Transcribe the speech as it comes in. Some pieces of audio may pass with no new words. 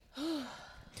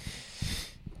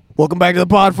Welcome back to the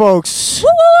pod, folks. Woo,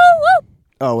 woo, woo, woo.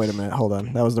 Oh, wait a minute. Hold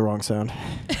on. That was the wrong sound.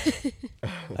 I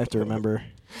have to remember.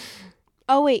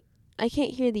 Oh, wait. I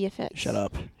can't hear the effects. Shut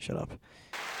up. Shut up.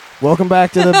 Welcome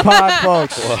back to the pod,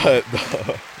 folks. What?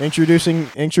 No.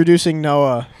 Introducing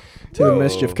Noah to the Whoa.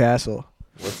 Mischief Castle.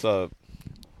 What's up?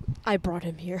 I brought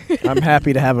him here. I'm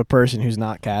happy to have a person who's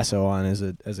not Casso on as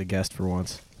a guest for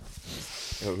once.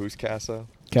 Yo, who's Casso?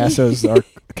 Casso's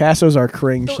our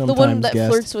cringe the sometimes one that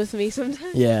guest. flirts with me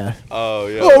sometimes. Yeah. Oh,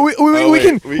 yeah. Oh, we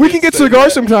can get say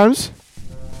cigars that. sometimes.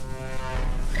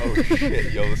 Oh,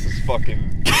 shit. Yo, this is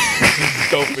fucking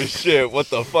dope as shit. What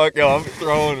the fuck? Yo, I'm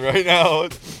throwing right now.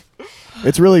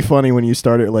 It's really funny when you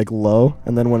start it like low,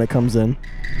 and then when it comes in,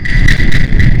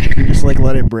 you just like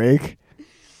let it break.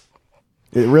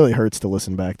 It really hurts to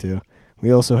listen back to.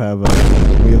 We also have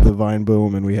we have the Vine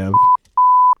Boom, and we have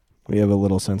a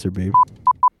little sensor beep.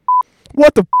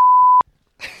 What the?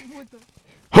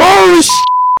 Holy sh!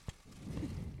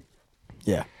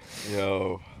 Yeah.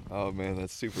 Yo. Oh, man,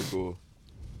 that's super cool.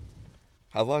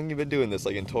 How long you been doing this,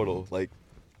 like, in total? Like,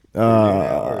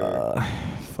 Fuck.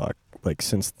 Like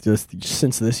since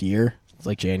this year, it's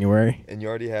like January. and you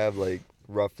already have, like,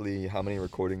 roughly how many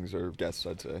recordings or guests,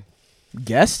 I'd say?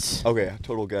 Guests? Okay,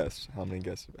 total guests. How many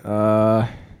guests? Well,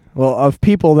 of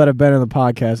people that have been in the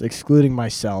podcast, excluding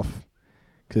myself,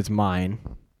 because it's mine.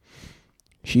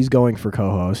 She's going for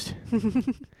co-host.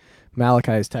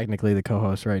 Malachi is technically the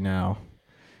co-host right now.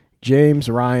 James,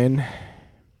 Ryan,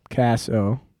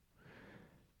 Casso,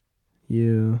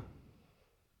 you.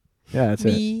 Yeah, that's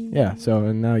it. Me. Yeah, so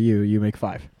and now you make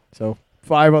 5. So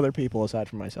 5 other people aside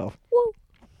from myself. Woo.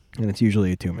 And it's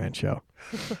usually a 2-man show.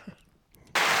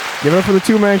 Give it up for the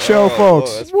 2-man show, Oh,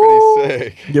 folks. That's pretty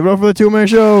sick. Give it up for the 2-man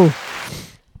show.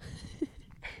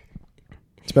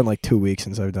 It's been like 2 weeks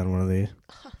since I've done one of these.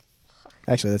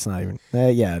 Actually, that's not even.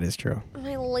 Yeah, it is true.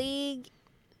 My leg.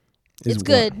 Is It's what?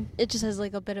 good. It just has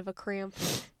like a bit of a cramp.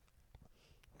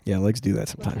 Yeah, legs do that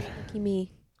sometimes. Lucky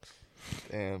me.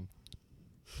 Damn.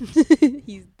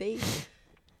 He's dead.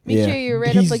 Make Yeah. sure you're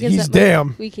right up against He's that mic.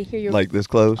 damn. We can hear your. Like this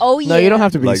close? Oh yeah. No, you don't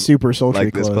have to be Like- super sultry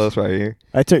Like this close right here?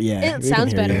 Yeah, It we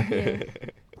sounds can hear better. you. Yeah.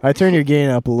 I turn your gain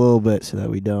up a little bit so that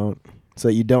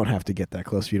you don't have to get that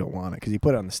close if you don't want it, because you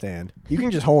put it on the stand. You can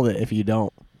just hold it if you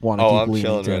don't want to Oh, keep I'm leaning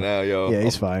chilling too. right now, yo. Yeah,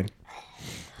 he's fine.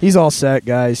 He's all set,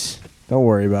 guys. Don't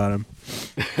worry about him.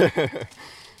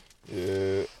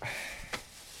 Yeah.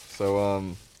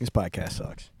 So, This podcast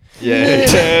sucks. yeah,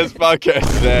 it's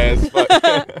podcast ass.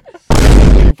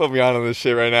 You put me on this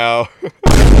shit right now.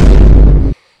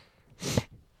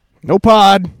 No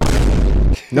pod,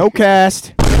 no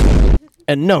cast,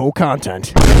 and no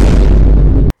content.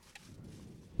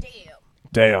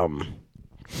 Damn.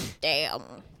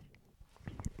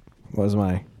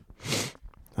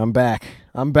 I'm back.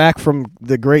 I'm back from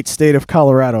the great state of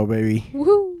Colorado, baby.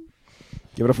 Woohoo.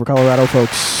 Give it up for Colorado,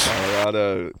 folks.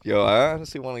 Colorado. Yo, I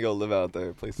honestly want to go live out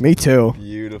there. Place Me too.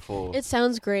 beautiful. It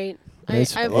sounds great.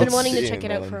 It's I've awesome. been wanting to Insane, check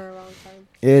it out man. for a long time.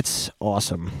 It's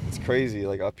awesome. It's crazy.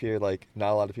 Like up here, like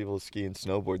not a lot of people ski and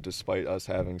snowboard, despite us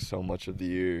having so much of the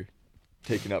year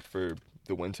taken up for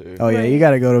the winter. Oh, yeah, Right. you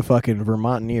got to go to fucking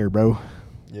Vermont near, bro,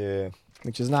 Yeah.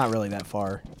 which is not really that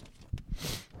far.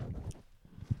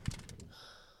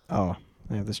 Oh,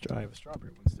 I have a strawberry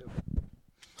ones, too.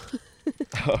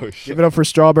 Oh shit. Give it up for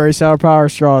strawberry sour power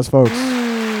straws, folks.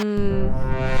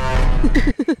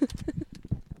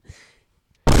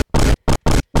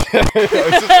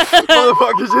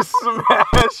 Motherfucker just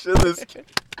smashing this.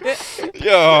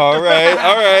 Yo, all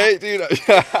right, dude.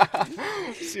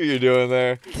 See what you're doing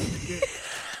there.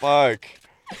 Fuck.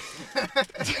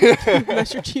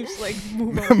 Master Chief's like,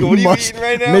 move on. What are you Must- eating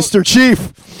right now? Mr.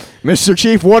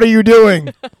 Chief, what are you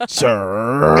doing?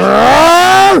 Sir!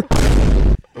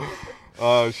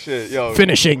 Oh shit, yo.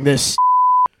 Finishing this.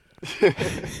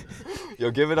 Yo,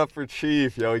 give it up for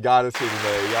Chief. Yo, he got us here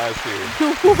today. He got us here.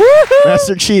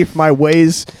 Master Chief, my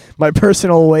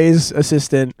personal Waze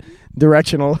assistant,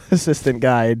 directional assistant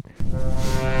guide.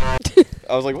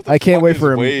 I was like, what the I can't fuck wait is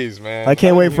for him. Waze, man? I can't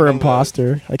didn't wait even for know that.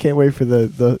 Imposter. I can't wait for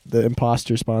the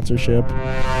Imposter sponsorship.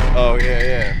 Oh,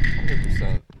 yeah.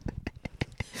 100%.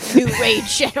 New Raid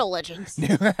Shadow Legends.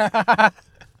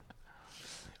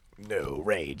 No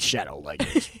Raid Shadow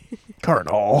Legends.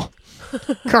 Colonel,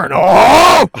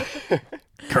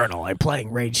 I'm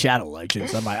playing Raid Shadow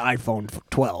Legends on my iPhone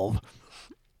 12.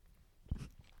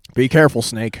 Be careful,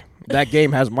 Snake. That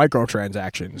game has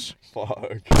microtransactions.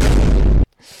 Fuck.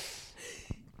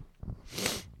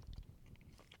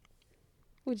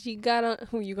 What you got on?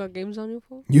 Who you got games on your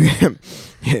phone?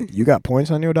 You got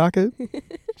points on your docket?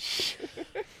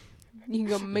 You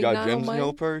can go You got gems in your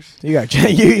McDonald's. You purse? got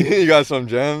You got some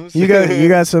gems?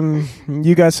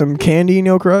 you got some candy in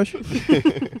your crush?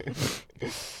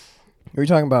 We're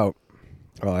talking about.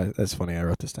 Oh, that's funny. I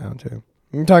wrote this down too.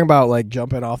 We're talking about like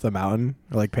jumping off the mountain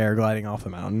or like paragliding off the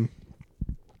mountain.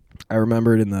 I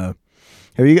remembered in the.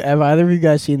 Have either of you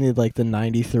guys seen the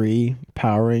 '93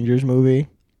 Power Rangers movie,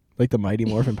 like the Mighty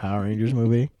Morphin Power Rangers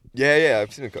movie? Yeah,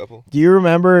 I've seen a couple. Do you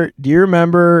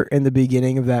remember in the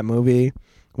beginning of that movie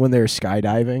when they're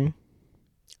skydiving?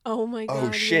 Oh my god.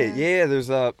 Oh shit, yeah, there's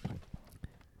a...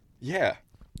 Yeah.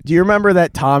 Do you remember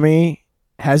that Tommy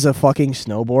has a fucking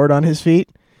snowboard on his feet?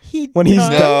 When he's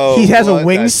does. No, he has a what?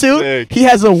 That's wingsuit. sick. He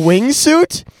has a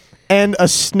wingsuit and a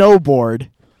snowboard,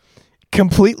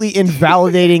 completely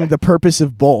invalidating the purpose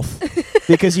of both.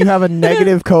 Because you have a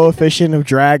negative coefficient of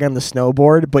drag on the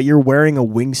snowboard, but you're wearing a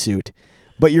wingsuit.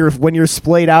 But when you're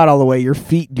splayed out all the way, your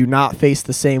feet do not face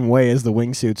the same way as the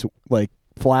wingsuit's like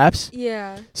flaps.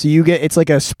 Yeah. So it's like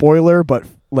a spoiler, but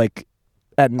like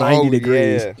at 90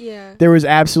 degrees. Yeah. Yeah. There was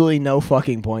absolutely no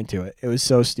fucking point to it. It was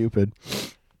so stupid.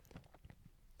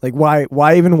 Like why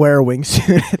even wear a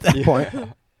wingsuit at that point?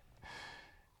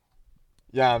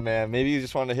 Yeah, man. Maybe he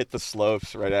just wanted to hit the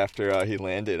slopes right after he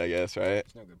landed, I guess, right?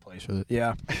 No good place for it.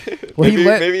 Yeah. Well,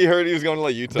 maybe he heard he was going to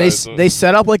like Utah. They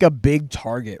set up like a big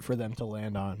target for them to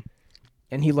land on,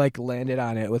 and he like landed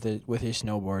on it with his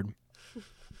snowboard.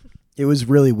 It was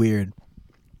really weird.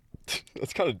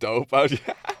 That's kind of dope.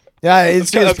 Yeah,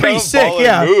 it's That's pretty kind of sick. baller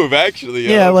Yeah, move actually.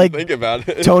 Yeah, like think about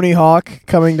it. Tony Hawk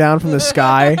coming down from the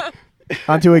sky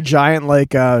onto a giant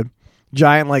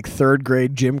third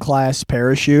grade gym class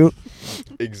parachute.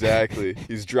 Exactly.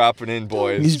 He's dropping in,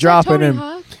 boys. He's dropping Tony in.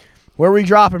 Hawk? Where are we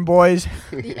dropping, boys?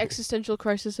 The existential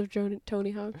crisis of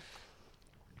Tony Hawk.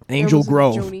 Angel Or was it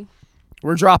Grove. Joni?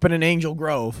 We're dropping in Angel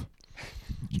Grove.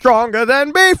 Stronger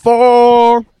than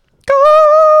before. Go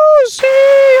see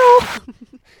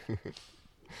you.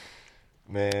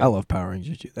 Man, I love Power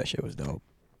Rangers, dude. That shit was dope.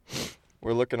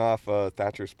 we're looking off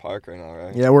Thatcher's Park right now,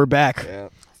 right? Yeah, we're back. Yeah.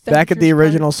 Back at the Thatcher's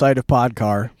original site of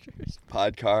PodCar.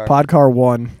 PodCar. PodCar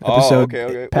 1 episode. Oh,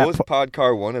 okay. Pat What was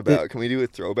PodCar 1 about? Can we do a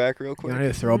throwback real You quick? want to do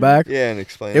a throwback? Yeah, and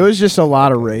explain. It was just a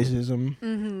lot of racism.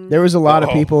 Mm-hmm. There was a lot of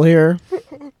Oh. people here.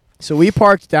 So we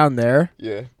parked down there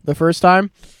Yeah. the first time,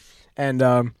 and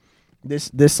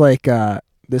this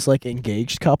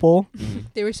engaged couple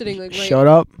They were sitting like right. showed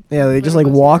up. Yeah, they just Right like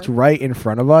above us, walked yeah. right in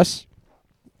front of us.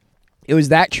 It was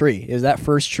that tree. It was that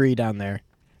first tree down there,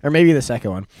 or maybe the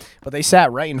second one. But they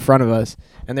sat right in front of us,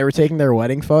 and they were taking their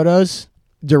wedding photos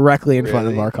directly in front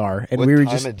of Really? our car. And What we were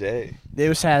time just. of day? It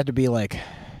was had to be like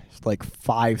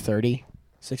 5:30,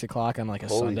 6 o'clock on like a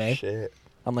Holy Sunday. shit.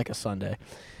 On like a Sunday,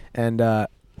 and that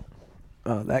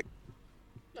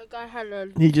That guy had a.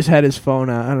 he just had his phone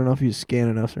out. I don't know if he was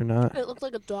scanning us or not. It looked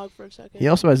like a dog for a second. He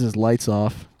also has his lights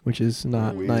off, which is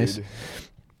not Weird. nice.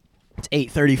 It's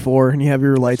 8:34, and you have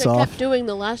your lights Which I off. kept doing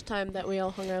the last time that we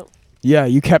all hung out. Yeah,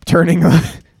 you kept turning.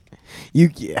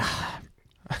 Yeah.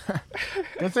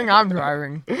 Good thing I'm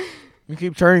driving. You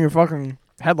keep turning your fucking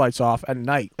headlights off at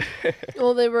night.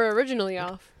 Well, they were originally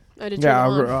off. I did Yeah,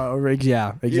 turn them on. yeah,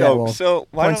 exactly. Yo, Well, so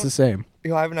why point's don't the same.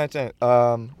 I haven't had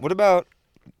time. What about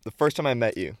the first time I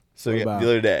met you? So What yeah, about? the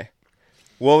other day.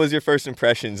 What was your first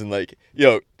impressions and like,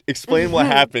 explain what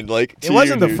happened like to It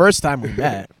wasn't you, the dude. first time we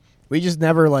met. We just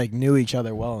never like knew each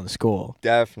other well in school.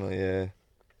 Definitely, yeah.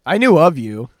 I knew of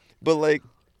you. But like,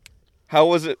 how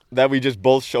was it that we just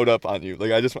both showed up on you?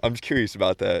 Like, I'm just curious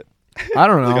about that. I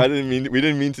don't know. Like, we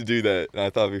didn't mean to do that. And I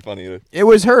thought it'd be funny. It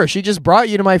was her. She just brought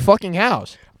you to my fucking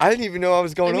house. I didn't even know I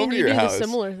was going I mean, over to you your did house. a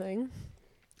similar thing.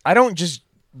 I don't just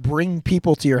bring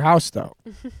people to your house, though.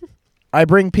 I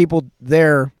bring people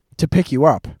there to pick you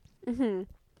up. Mm-hmm.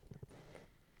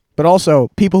 But also,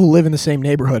 people who live in the same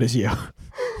neighborhood as you.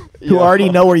 Who already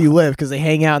know where you live because they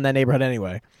hang out in that neighborhood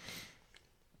anyway.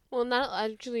 Well, not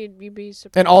actually. You'd be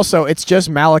surprised. And also, it's just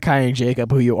Malachi and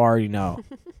Jacob who you already know.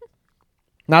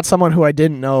 Not someone who I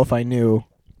didn't know if I knew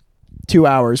 2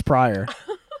 hours prior.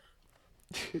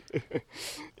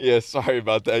 Yeah, sorry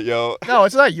about that, yo. No,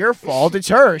 it's not your fault. It's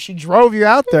her. She drove you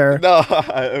out there. No,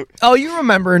 Oh, you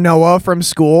remember Noah from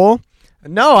school?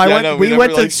 No, we we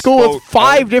went never, to like, school with spoke.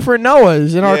 5 different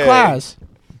Noahs in our Yeah. class.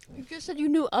 You just said you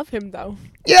knew of him, though.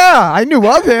 Yeah, I knew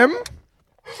of him.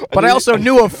 But I also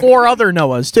knew of 4 other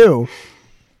Noahs, too.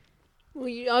 Well,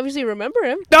 you obviously remember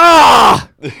him. Ah!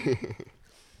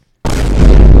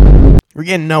 We're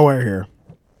getting nowhere here.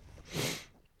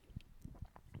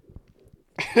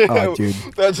 Oh, dude.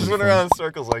 That just went around in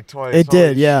circles like twice. It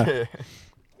did, Holy yeah. shit.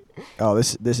 Oh,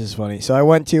 this is funny. So I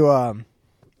went to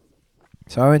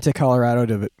Colorado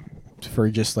for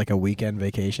just like a weekend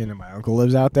vacation, and my uncle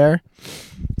lives out there.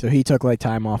 So he took like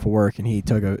time off of work, and he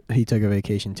took a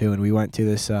vacation too, and we went to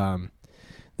this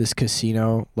this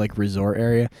casino like resort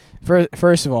area.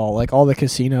 First of all, like all the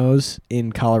casinos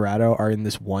in Colorado are in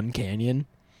this one canyon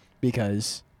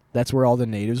because that's where all the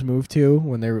natives moved to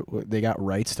when they got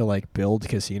rights to like build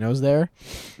casinos there.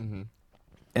 Mm-hmm.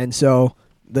 And so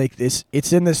like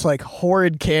it's in this like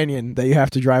horrid canyon that you have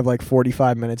to drive like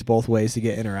 45 minutes both ways to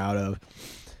get in or out of.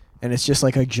 And it's just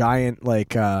like a giant like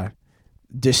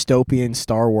dystopian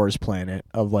Star Wars planet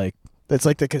of like it's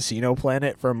like the casino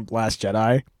planet from Last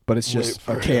Jedi, but it's just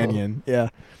a canyon. Yeah.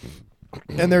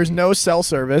 And there's no cell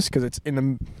service because it's in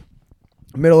the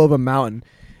middle of a mountain,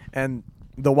 and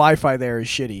the Wi-Fi there is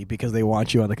shitty because they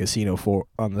want you on the casino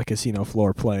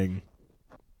floor playing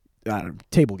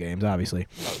table games, obviously.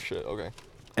 Oh shit! Okay.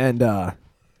 And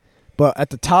but at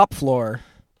the top floor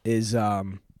is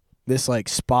this like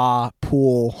spa,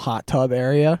 pool, hot tub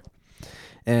area,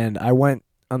 and I went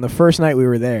on the first night we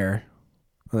were there.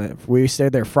 We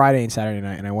stayed there Friday and Saturday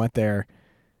night, and I went there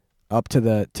up to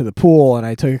the pool, and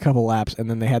I took a couple laps, and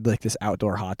then they had like this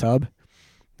outdoor hot tub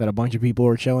that a bunch of people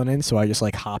were chilling in, so I just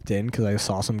like hopped in because I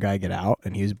saw some guy get out,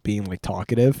 and he was being like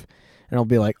talkative, and I'll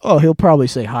be like, oh, he'll probably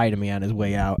say hi to me on his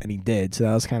way out, and he did, so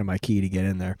that was kind of my key to get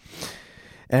in there.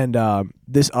 And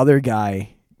this other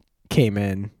guy came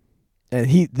in, and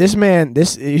he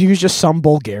was just some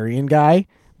Bulgarian guy,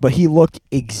 but he looked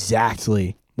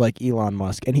exactly like Elon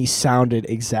Musk, and he sounded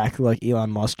exactly like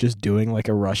Elon Musk, just doing like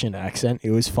a Russian accent.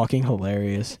 It was fucking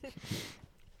hilarious.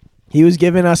 He was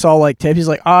giving us all like tips. He's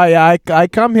like, oh yeah, I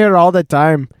come here all the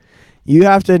time. You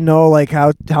have to know like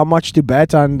how much to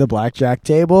bet on the blackjack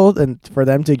table, and for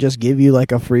them to just give you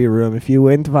like a free room. If you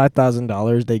win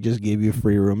 $5,000, they just give you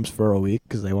free rooms for a week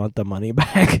because they want the money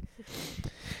back.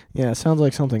 Yeah, it sounds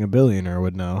like something a billionaire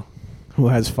would know, who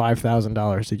has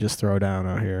 $5,000 to just throw down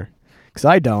out here. Because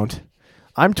I don't.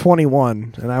 I'm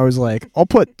 21, and I was like, I'll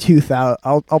put $2,000.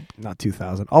 I'll not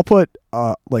 $2,000. I'll put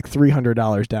like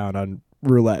 $300 down on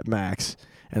roulette max,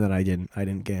 and then I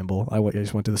didn't gamble. I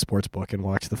just went to the sports book and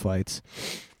watched the fights.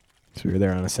 So we were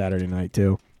there on a Saturday night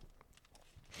too.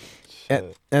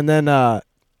 And then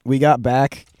we got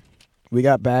back,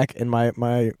 and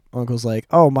my uncle's like,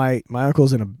 oh my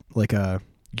uncle's in a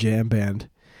jam band,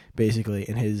 basically,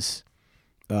 and his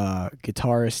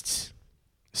guitarist's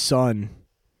son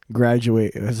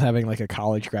was having like a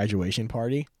college graduation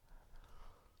party,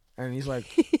 and he's like,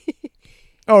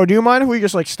 oh, do you mind if we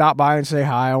just like stop by and say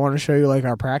hi? I want to show you like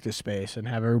our practice space and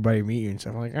have everybody meet you and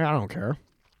stuff. I'm like, I don't care.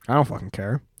 I don't fucking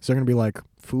care. Is there gonna be like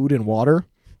food and water?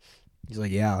 He's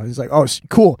like, yeah. He's like, oh,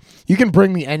 cool. You can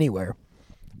bring me anywhere.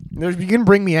 You can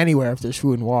bring me anywhere if there's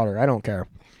food and water. I don't care.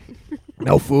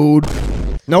 No food,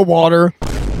 no water,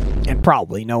 and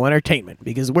probably no entertainment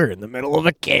because we're in the middle of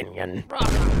a canyon.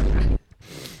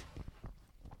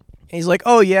 He's like,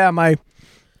 oh yeah, my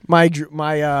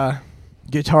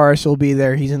guitarist will be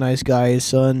there. He's a nice guy. His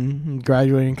son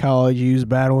graduating college. He was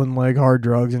battling like hard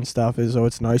drugs and stuff, so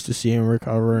it's nice to see him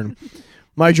recover. And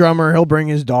my drummer, he'll bring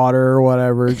his daughter or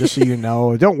whatever, just so you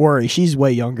know. Don't worry, she's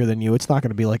way younger than you. It's not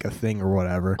going to be like a thing or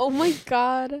whatever. Oh my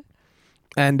god.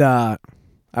 And I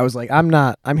was like,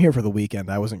 I'm here for the weekend.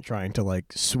 I wasn't trying to like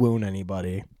swoon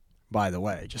anybody, by the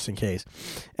way, just in case.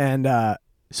 And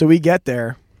so we get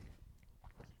there,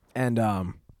 and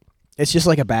it's just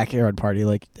like a backyard party,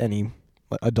 like any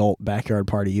adult backyard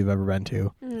party you've ever been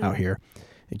to out here,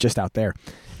 just out there.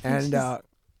 And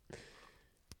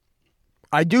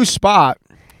I do spot.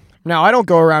 Now, I don't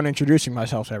go around introducing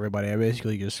myself to everybody. I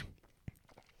basically just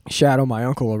shadow my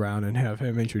uncle around and have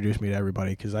him introduce me to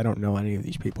everybody because I don't know any of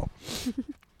these people.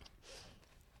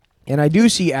 And I do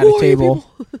see at a table,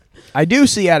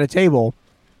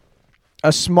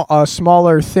 a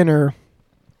smaller, thinner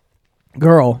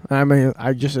girl. I mean,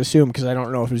 I just assume because I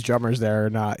don't know if his drummer's there or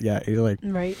not yet. He's like,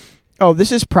 right. Oh,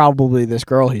 this is probably this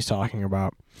girl he's talking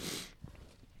about.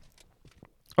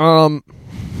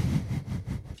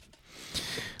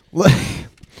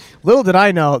 Little did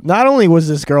I know, not only was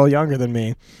this girl younger than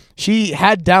me, she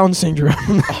had Down syndrome.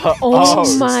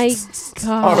 Oh my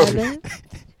god. And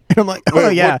I'm like, oh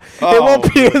yeah, it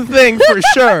won't be a thing for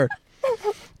sure.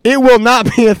 It will not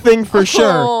be a thing for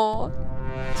sure. Oh.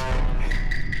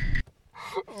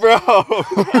 Bro.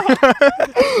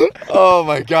 Oh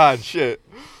my god, shit.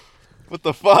 What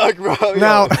the fuck, bro?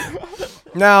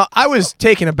 Now I was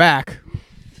taken aback,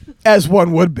 as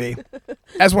one would be,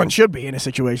 as one should be in a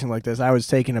situation like this. I was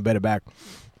taken a bit aback.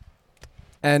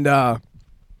 And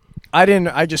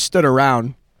I just stood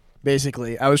around,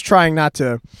 basically. I was trying not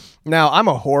to. Now, I'm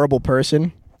a horrible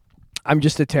person. I'm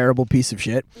just a terrible piece of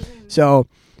shit. So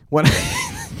when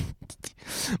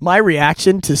my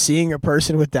reaction to seeing a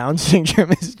person with Down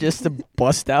syndrome is just to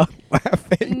bust out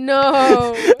laughing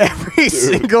No. every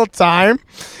single time,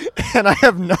 and I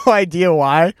have no idea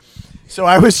why. So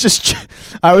I was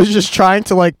just trying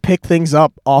to like pick things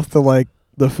up off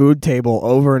the food table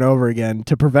over and over again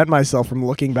to prevent myself from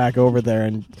looking back over there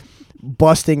and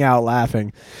busting out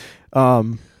laughing.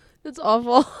 That's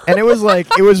awful. And it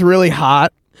was really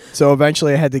hot. So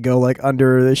eventually I had to go like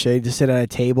under the shade to sit at a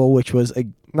table, which was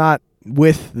not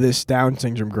with this Down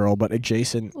syndrome girl, but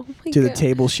adjacent Oh my to the God.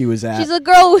 table she was at. She's a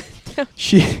girl with Down.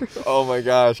 She Oh my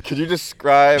gosh. Could you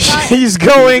describe? she's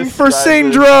going for describe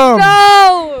it? syndrome.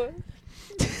 No.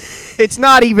 It's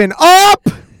not even up.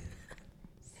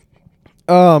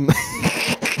 Oh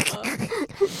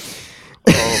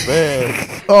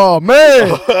man. Oh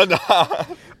man. Nah.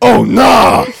 Oh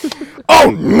no.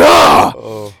 Oh no.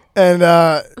 Oh. And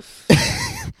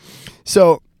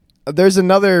so there's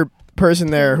another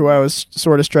person there who I was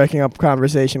sort of striking up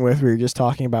conversation with. We were just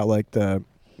talking about like the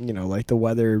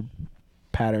weather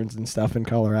patterns and stuff in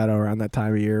Colorado around that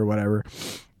time of year or whatever.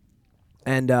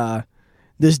 And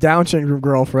this Down syndrome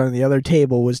girlfriend at the other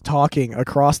table was talking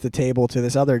across the table to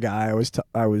this other guy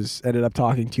I was ended up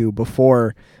talking to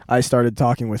before I started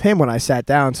talking with him when I sat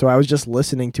down. So I was just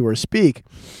listening to her speak.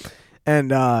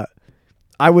 And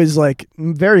I was like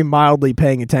very mildly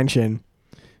paying attention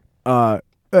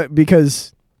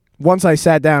because once I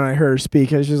sat down and I heard her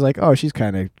speak, I was just like, oh, she's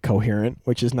kind of coherent,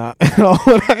 which is not at all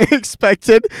what I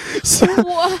expected. So,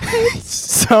 What?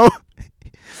 so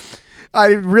I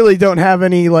really don't have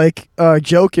any like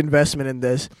joke investment in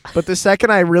this. But the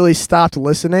second I really stopped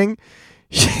listening,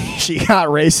 she got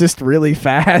racist really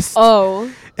fast.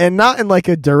 Oh. And not in like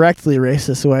a directly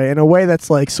racist way, in a way that's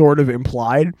like sort of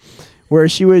implied, where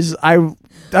I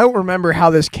don't remember how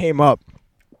this came up,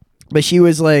 but she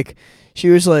was like,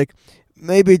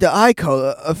 maybe the eye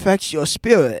color affects your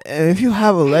spirit, and if you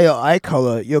have a lighter eye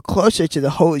color, you're closer to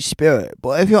the Holy Spirit.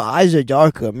 But if your eyes are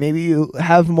darker, maybe you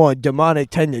have more demonic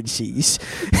tendencies.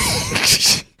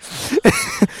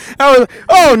 I was,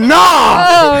 oh no!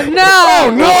 Oh no!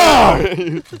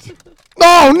 Oh no!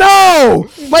 Oh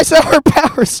no! My sour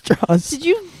power straws. Did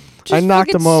you just I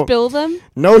knocked them out. spill them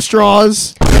No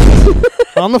straws.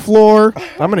 On the floor.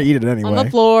 I'm gonna eat it anyway. on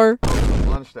the floor?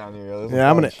 Lunch down here. There's a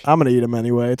Yeah, bunch. I'm gonna eat them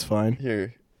anyway. It's fine.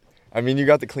 Here. I mean, you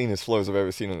got the cleanest floors I've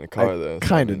ever seen in a car, though. so,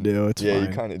 Kind I of mean, do. It's yeah, fine.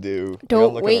 you kind of do. Don't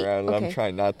I'm looking wait, around and I'm okay.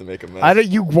 trying not to make a mess.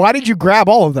 Why did you grab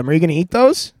all of them? Are you gonna eat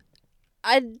those?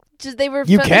 They were.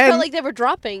 You They can. felt like they were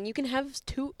dropping. You can have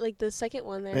two, like the second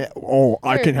one there. Yeah, oh,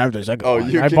 I Here. can have the second Oh,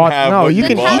 one. you I can bought, have no, what you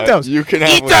can bought. eat those. You can Eat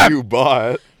have what them! you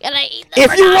bought. Can I eat them?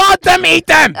 If you want them, eat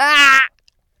them. Ah!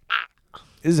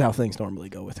 This is how things normally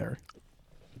go with her.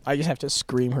 I just have to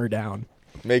scream her down,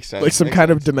 Makes sense. like some makes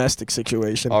kind of sense. domestic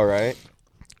situation. All right.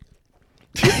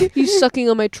 He's sucking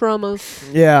on my trauma.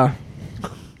 Yeah,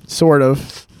 sort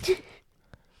of.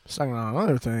 Sucking on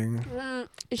another thing.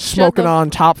 Smoking on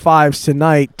top fives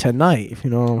tonight, if you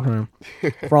know what I'm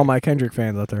saying. For all my Kendrick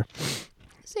fans out there.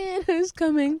 Santa's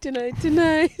coming tonight.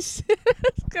 Santa's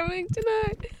coming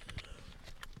tonight.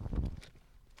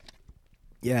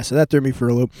 Yeah, so that threw me for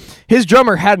a loop. His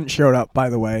drummer hadn't showed up, by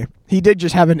the way. He did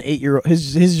just have an 8-year-old.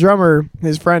 His drummer,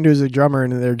 his friend who's a drummer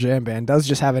in their jam band, does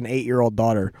just have an 8-year-old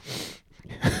daughter.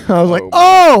 I was like, boy.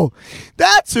 oh,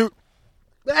 that's who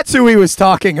he was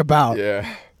talking about.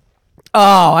 Yeah.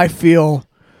 Oh, I feel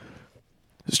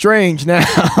strange now.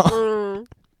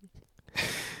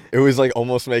 It was like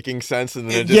almost making sense, and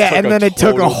then it just Yeah, took and a then it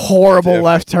took a total horrible different-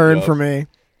 left turn Yup. for me.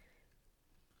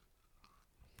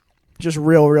 Just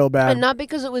real bad. And not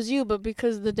because it was you, but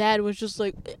because the dad was just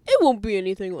like, it won't be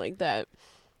anything like that.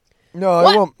 No,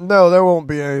 What? it won't. No, there won't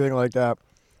be anything like that.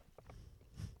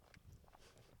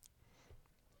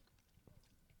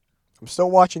 I'm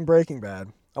still watching Breaking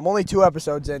Bad. I'm only 2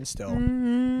 episodes in still.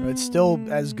 It's still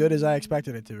as good as I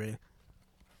expected it to be.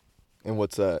 And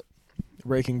what's that?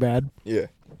 Breaking Bad. Yeah.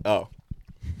 Oh.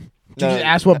 Did you just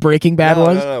ask what Breaking Bad no,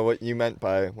 was? No, what you meant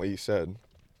by what you said.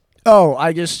 Oh,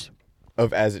 I just.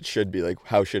 Of as it should be, like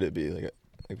how should it be?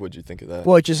 Like what'd you think of that?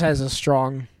 Well, it just has a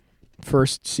strong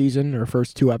first season or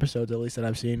first 2 episodes at least that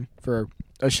I've seen for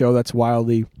a show that's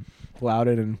wildly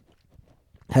lauded and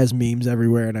has memes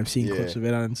everywhere, and I've seen Yeah. clips of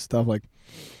it and stuff like.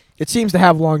 It seems to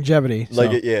have longevity. So.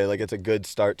 Like like it's a good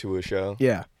start to a show.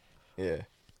 Yeah, Yeah.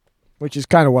 which is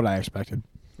kind of what I expected.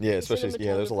 Yeah, especially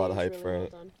there's a lot of hype for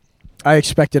it. I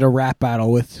expected a rap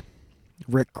battle with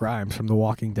Rick Grimes from The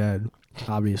Walking Dead,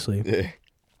 obviously. Yeah.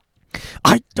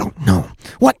 I don't know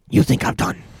what you think I've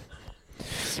done.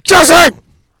 Jesse!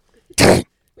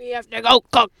 We have to go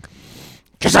cook.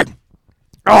 Jesse!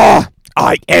 Oh,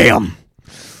 I am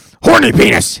horny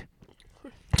penis.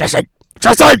 Jesse,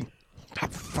 Jesse! I'm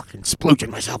fucking splooging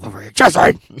myself over here.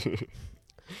 Jesse!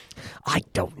 I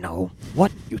don't know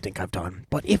what you think I've done,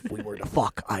 but if we were to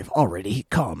fuck, I've already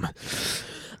come.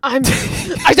 I'm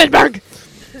Eisenberg.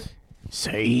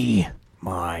 Say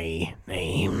my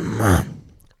name.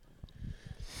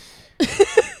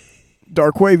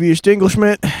 Dark wavy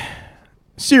extinguishment.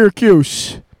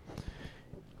 Syracuse.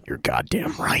 You're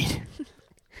goddamn right.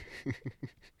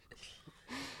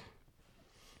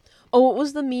 Oh, what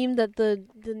was the meme that the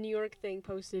New York thing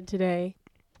posted today?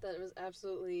 That was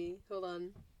absolutely... Hold on.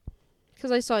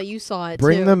 Because I saw you saw it,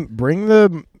 Bring too. bring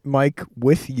the mic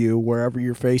with you wherever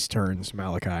your face turns,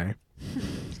 Malachi.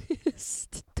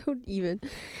 Don't even.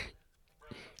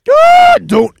 God,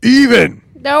 don't even.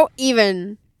 Don't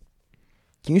even.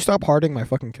 Can you stop harding my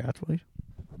fucking cats, please?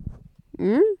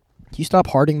 Hmm? Can you stop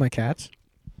harding my cats?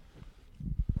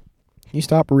 Can you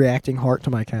stop reacting hard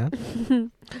to my cat?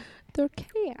 They're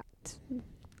cat.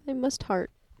 I must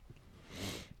heart.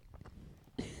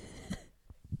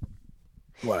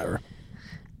 Whatever.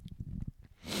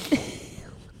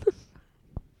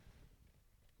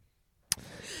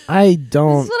 I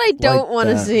don't. This is what I don't like want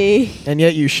to that. see. And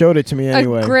yet you showed it to me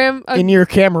anyway. In your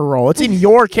camera roll. It's in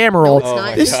your camera No, roll. it's Oh not.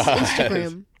 my It's God.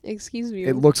 Instagram. Excuse me.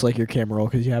 It looks like your camera roll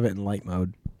because you have it in light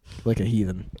mode. Like a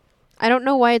heathen. I don't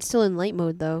know why it's still in light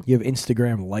mode, though. You have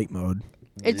Instagram light mode.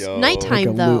 It's Yo,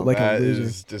 nighttime, though. like a that loser.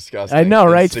 is disgusting. I know,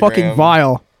 right? It's fucking Instagram.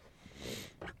 vile.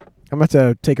 I'm about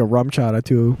to take a rum shot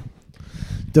to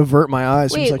divert my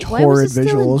eyes Wait, from such why horrid was it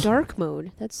still visuals. in dark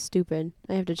mode? That's stupid.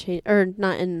 I have to change... Or,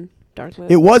 not in dark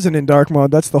mode. It wasn't in dark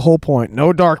mode. That's the whole point.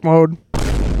 No dark mode.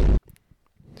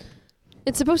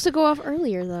 It's supposed to go off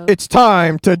earlier, though. It's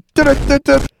time to dark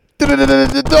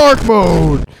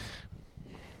mode.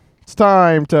 It's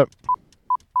time to.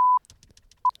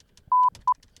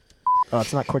 Oh,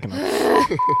 it's not quick enough.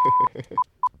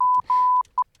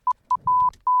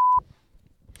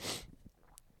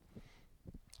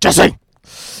 Jesse!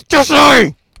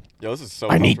 Jesse! Yo, this is so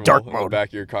I need comfortable dark in the mode. back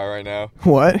of your car right now.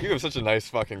 What? You have such a nice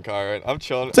fucking car. Right? I'm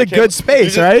chilling. It's a good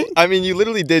space, right? I mean, you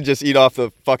literally did just eat off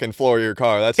the fucking floor of your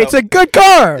car. That's It's how, a good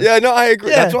car. Yeah, no, I agree.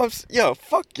 Yeah. That's what I'm. Yo,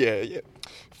 fuck yeah, yeah.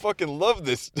 Fucking love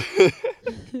this.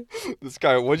 This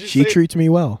guy. What'd you She say? treats me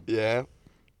well. Yeah.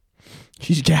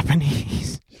 She's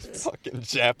Japanese. Fucking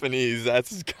Japanese.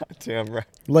 That's goddamn right.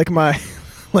 like my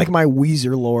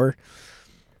Weezer lore.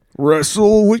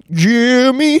 Wrestle with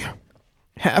Jimmy.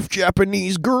 Half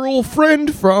Japanese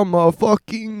girlfriend from a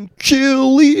fucking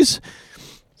Chili's.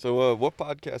 So, what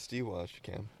podcast do you watch,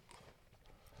 Cam?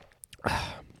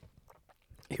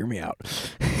 Hear me out.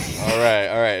 All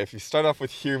right. If you start off with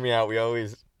 "Hear Me Out," we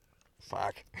always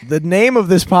fuck. The name of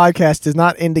this podcast does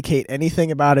not indicate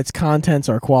anything about its contents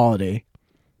or quality.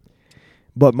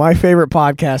 But my favorite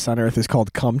podcast on earth is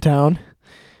called Cumtown.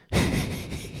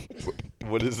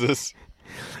 What is this?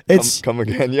 It's come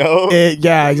again, yo.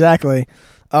 yeah, exactly.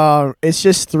 It's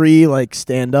just three like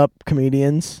stand-up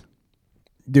comedians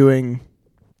doing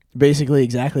basically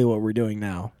exactly what we're doing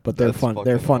now, but they're That's fun. fucking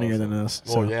They're funnier awesome. than us.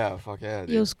 Well, So yeah, fuck yeah, dude.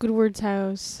 Yo, Squidward's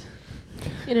house.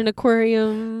 In an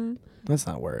aquarium. that's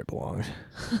not where it belongs.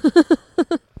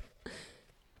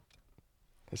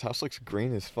 His house looks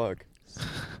green as fuck.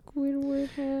 Squidward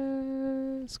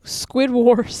house. Squid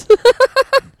Wars.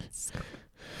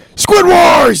 Squid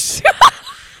Wars.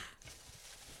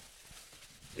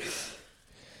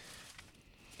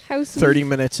 House. 30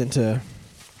 minutes into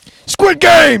Squid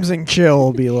Games and chill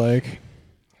will be like,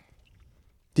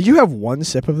 did you have one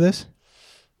sip of this?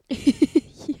 Yeah.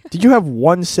 Did you have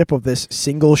one sip of this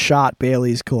single shot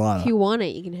Bailey's Colada? If you want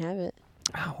it, you can have it.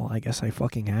 Oh, well, I guess I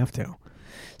fucking have to.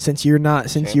 Since you're not,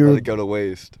 since Can't you're, let it go to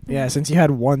waste. yeah, since you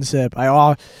had one sip, I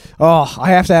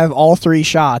have to have all three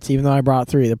shots, even though I brought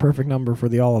three. The perfect number for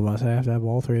the all of us. I have to have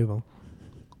all three of them.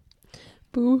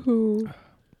 Boo-hoo.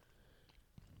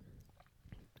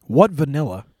 What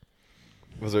vanilla?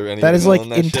 Was there any? That is vanilla like in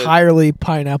that shit? entirely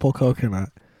pineapple coconut.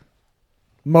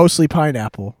 Mostly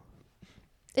pineapple.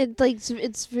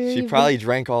 It's very. She probably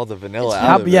drank all the vanilla It's out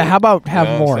How, of it. yeah, how about You have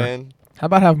know what I'm more? saying? How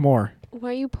about have more? Why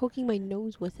are you poking my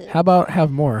nose with it? How about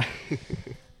have more?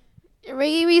 You're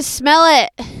making me smell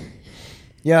it.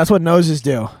 Yeah, that's what noses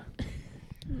do.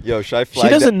 Yo, should I flag? She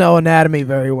doesn't know anatomy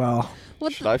very well.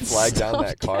 What Should I flag down Stop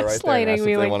that car right there and gaslighting ask if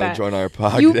me they like want to that. join our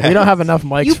podcast? You- We don't have enough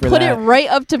mics You for put that. it right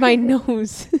up to my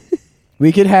nose.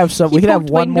 We could have some. He We could have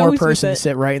poked my one more nose with person it.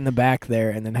 sit right in the back there,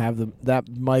 and then have that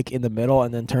mic in the middle,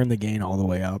 and then turn the gain all the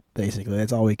way up. Basically,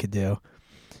 that's all we could do.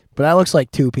 But that looks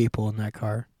like two people in that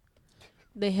car.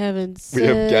 They haven't. We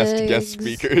have guest sex.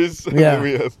 speakers. Yeah.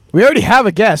 we We already have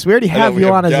a guest. We already have you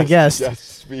on as a guest.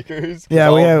 Guest speakers. Yeah,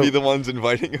 I'll we have- be the ones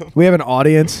inviting them. We have an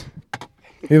audience.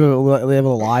 We have a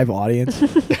live audience.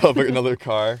 I'll bring another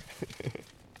car.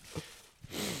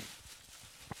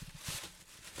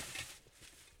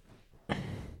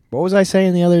 What was I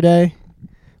saying the other day?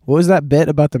 What was that bit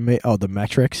about the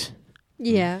metrics?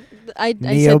 Yeah, I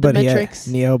Neo, said the but metrics.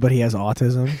 but he has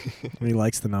autism. And he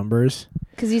likes the numbers.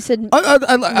 Because you said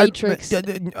matrix.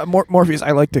 Morpheus,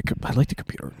 I like the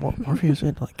computer. Morpheus, I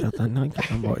like the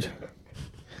numbers.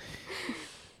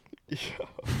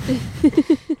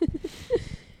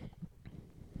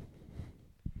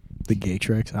 The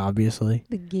Gatrix, obviously.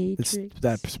 The Gatrix.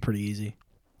 That's pretty easy.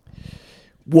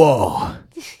 Whoa,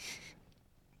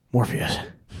 Morpheus.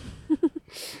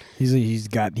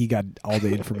 He got all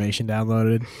the information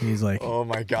downloaded. He's like, oh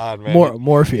my god, man.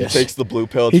 Morpheus. He takes the blue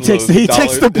pill. He takes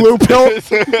the blue pill.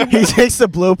 He takes the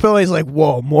blue pill. He's like,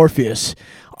 whoa, Morpheus.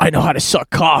 I know how to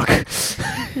suck cock.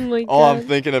 Oh my All God. I'm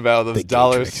thinking about is The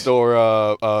dollar Gatrix.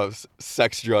 store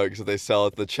sex drugs that they sell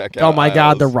at the checkout. Oh my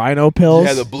god, the aisles. rhino pills.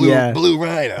 Yeah, the blue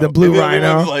rhino. The blue And the other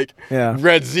rhino. one's like Yeah.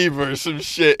 red zebra or some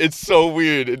shit. It's so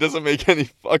weird. It doesn't make any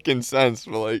fucking sense.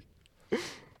 But like,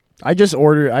 I just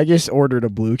ordered a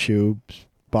Blue Chew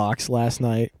box last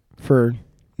night for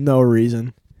no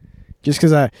reason. Just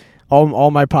because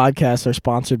all my podcasts are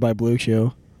sponsored by Blue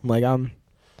Chew. I'm like,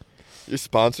 you're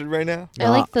sponsored right now? I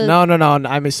like the- No.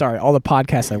 I'm sorry. All the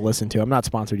podcasts I listen to, I'm not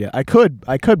sponsored yet. I could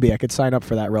be. I could sign up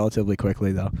for that relatively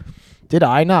quickly though. Did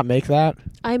I not make that?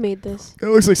 I made this. It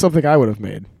looks like something I would have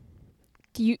made.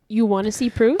 Do you want to see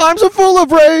proof? I'm so full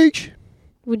of rage.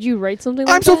 Would you write something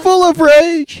like I'm so that? full of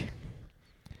rage.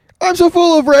 I'm so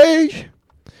full of rage.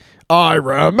 I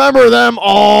remember them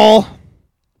all.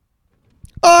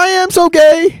 I am so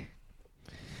gay.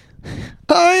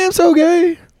 I am so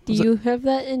gay. Do you have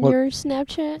that in What? your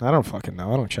Snapchat? I don't fucking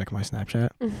know. I don't check my Snapchat.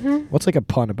 Mm-hmm. What's like a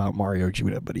pun about Mario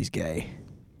Judah, but he's gay?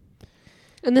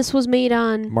 And this was made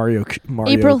on Mario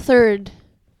April 3rd.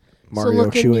 Mario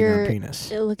look in chewing your- on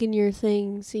penis. Look in your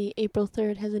thing. See, April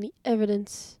 3rd has any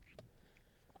evidence.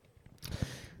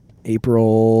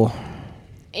 April.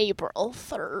 April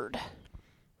 3rd.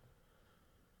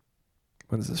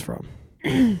 When's this from?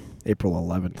 April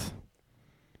 11th.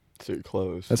 So you're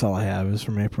close. That's all I have is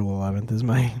from April 11th. Is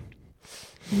my.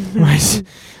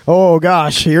 Oh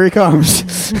gosh, here he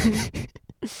comes.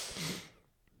 Is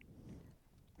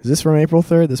this from April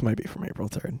 3rd? This might be from April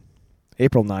 3rd.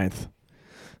 April 9th.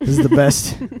 This is the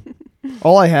best.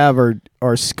 All I have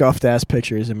are scuffed ass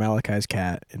pictures of Malachi's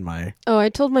cat in my. Oh, I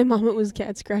told my mom it was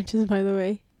cat scratches, by the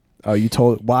way. Oh, you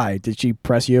told. Why? Did she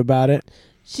press you about it?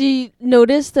 She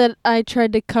noticed that I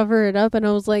tried to cover it up, and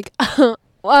I was like,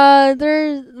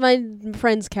 my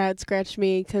friend's cat scratched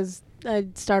me because I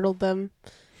startled them.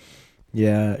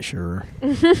 Yeah, sure.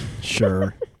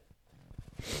 Sure.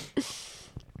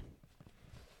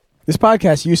 This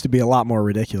podcast used to be a lot more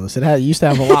ridiculous. It used to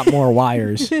have a lot more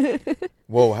wires.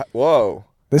 Whoa.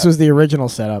 This was the original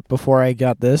setup before I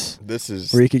got this, This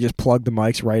is. where you could just plug the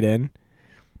mics right in.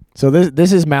 So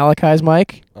this is Malachi's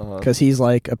mic because he's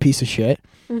like a piece of shit,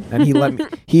 and he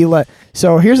let.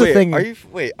 So here's the thing.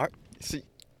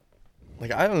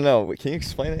 Like, I don't know. Can you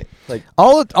explain it? Like,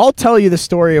 I'll tell you the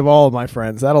story of all of my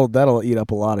friends. That'll eat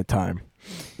up a lot of time.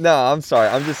 no, I'm sorry.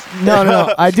 I'm just.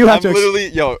 No. I do have to. I'm literally,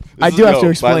 yo. I do have to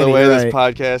explain By the it, way, you're this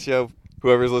right. podcast, yo,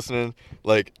 whoever's listening,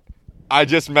 like, I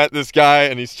just met this guy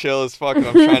and he's chill as fuck, and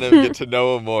I'm trying to get to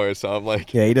know him more. So I'm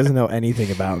like, Yeah, he doesn't know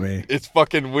anything about me. it's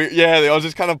fucking weird. Yeah, they all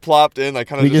just kind of plopped in. Like,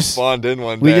 kind We of just just- spawned in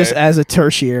one day. We just, as a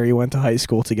tertiary, went to high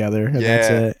school together, and yeah, that's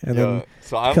it. And yo. then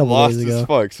So I'm couple lost days as ago.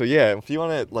 fuck. So yeah, if you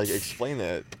want to like explain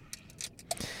it.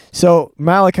 So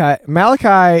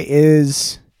Malachi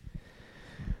is.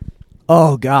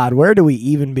 Oh God, where do we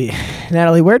even be,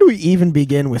 Natalie? Where do we even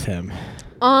begin with him?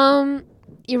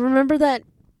 You remember that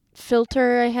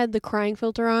filter I had, the crying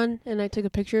filter on, and I took a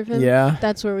picture of him? Yeah,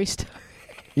 That's where we started.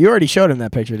 you already showed him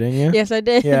that picture, didn't you? Yes, I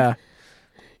did. Yeah.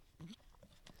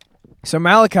 So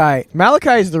Malachi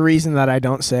is the reason that I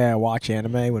don't say I watch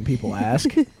anime when people ask,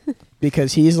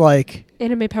 because he's like,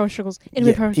 Anime power struggles. Anime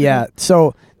power struggles. yeah.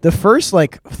 So the first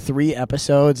like 3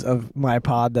 episodes of my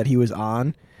pod that he was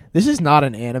on, this is not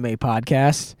an anime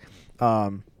podcast,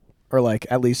 or like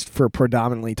at least for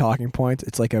predominantly talking points,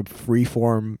 it's like a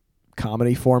free-form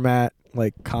comedy format,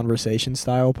 like conversation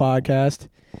style podcast,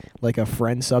 like a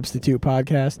friend substitute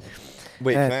podcast.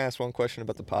 Wait, can I ask one question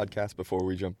about the podcast before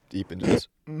we jump deep into this?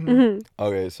 Mm-hmm.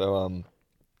 Okay, so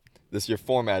this your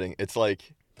formatting. It's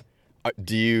like,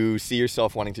 do you see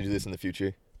yourself wanting to do this in the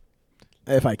future?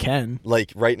 If I can.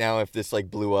 Like right now, if this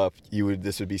like blew up,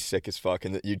 this would be sick as fuck,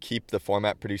 and you'd keep the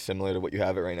format pretty similar to what you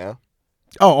have it right now.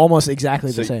 Oh, almost exactly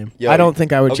the So, same. yo, I don't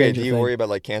think I would Okay, change do a you thing. worry about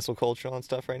like cancel culture and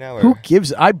stuff right now? Or? Who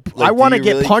gives? I do want to you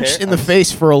get really punched care? in the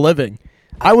face for a living.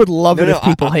 I would love it if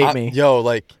people hate me. Yo,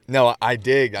 like, no, I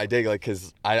dig, like,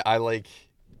 cause I like.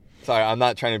 Sorry, I'm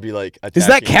not trying to be like. Is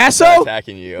that Casso? I'm not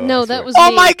attacking you. No, that was. Oh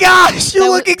me. my gosh, you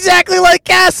look exactly like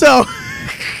Casso.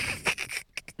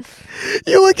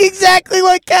 You look exactly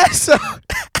like Casso.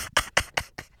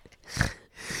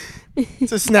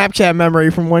 It's a Snapchat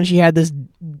memory from when she had this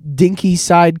dinky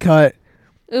side cut.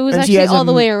 It was and actually all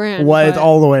the way around. It's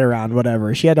all the way around,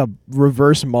 whatever. She had a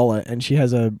reverse mullet, and she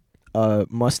has a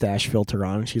mustache filter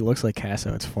on, and she looks like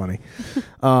Casso. It's funny.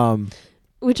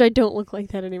 Which I don't look like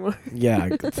that anymore. Yeah,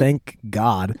 thank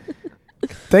God.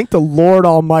 Thank the Lord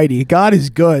Almighty. God is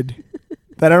good.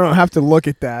 That I don't have to look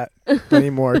at that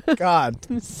anymore. God.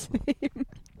 Same.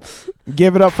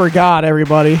 Give it up for God,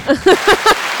 everybody.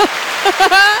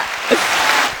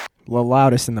 The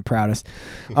loudest and the proudest.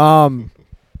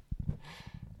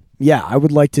 Yeah, I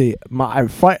would like to.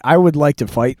 I would like to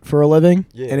fight for a living,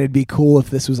 and it'd be cool if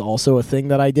this was also a thing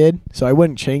that I did. So I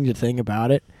wouldn't change a thing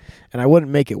about it, and I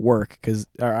wouldn't make it work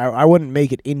I wouldn't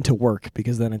make it into work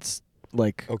because then it's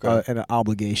like an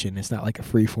obligation. It's not like a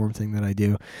free form thing that I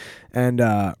do, and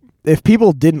if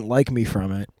people didn't like me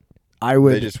from it, I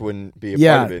would. They just wouldn't be a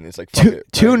part of it. And it's like fuck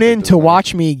it, tune in to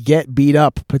watch me get beat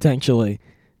up potentially,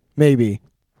 maybe.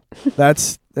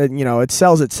 That's it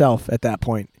sells itself at that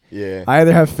point. Yeah. I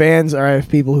either have fans or I have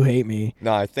people who hate me.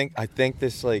 No, I think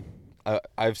this like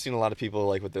I've seen a lot of people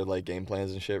like with their like game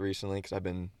plans and shit recently because I've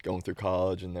been going through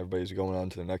college and everybody's going on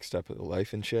to the next step of their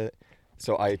life and shit.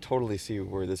 So I totally see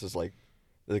where this is like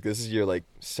this is your like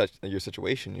your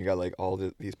situation. You got like all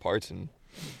these parts and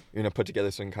you're gonna put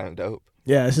together something kind of dope.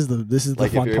 Yeah, this is the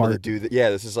like fun if you're part. able to do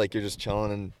this is like you're just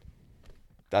chilling and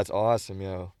that's awesome,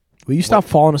 yo. Will you stop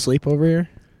falling asleep over here?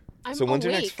 So when's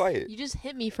your next fight? You just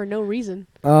hit me for no reason.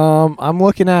 I'm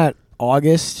looking at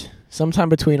August, sometime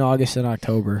between August and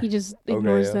October. He just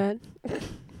ignores that.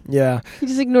 Yeah. He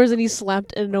just ignores that he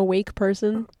slapped an awake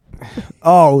person.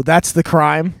 Oh, that's the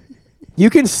crime? You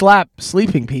can slap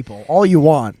sleeping people all you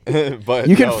want. But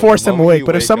you can force them awake,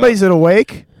 but if somebody's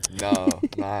awake... No,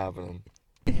 not happening.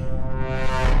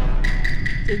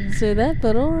 Didn't say that,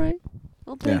 but all right.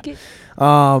 I'll take it.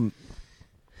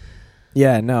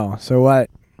 Yeah, no. So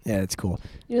what? Yeah, it's cool.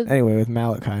 Anyway, with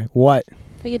Malachi, what?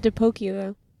 I get to poke you,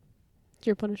 though. It's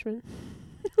your punishment.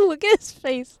 Look at his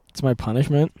face. It's my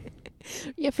punishment?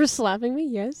 Yeah, for slapping me,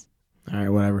 yes. All right,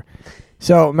 whatever.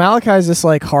 So Malachi's this,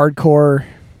 like, hardcore...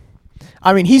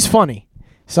 I mean, he's funny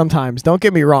sometimes. Don't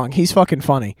get me wrong. He's fucking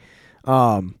funny.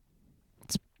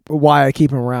 It's why I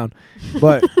keep him around.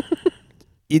 But...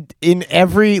 in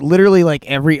literally like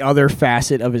every other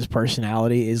facet of his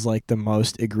personality is like the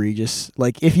most egregious.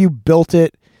 Like if you built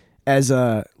it as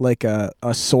a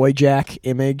soy jack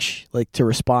image, like to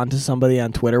respond to somebody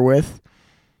on Twitter with,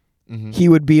 he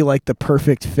would be like the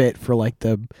perfect fit for like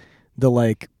the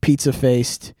like pizza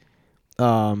faced,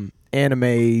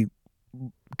 anime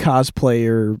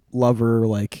cosplayer lover,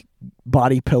 like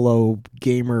body pillow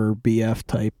gamer BF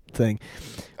type thing.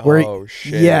 Oh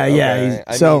shit! Yeah,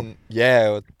 okay.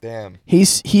 yeah. Damn.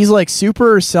 He's like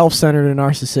super self-centered and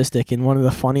narcissistic in one of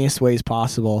the funniest ways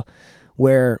possible,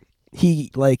 where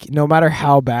he like no matter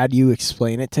how bad you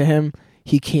explain it to him,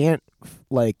 he can't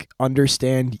like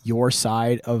understand your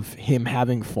side of him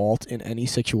having fault in any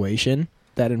situation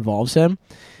that involves him.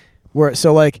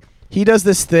 So like he does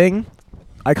this thing.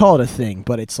 I call it a thing,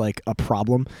 but it's like a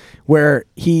problem where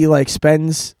he like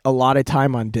spends a lot of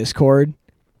time on Discord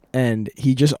and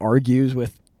he just argues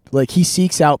with like he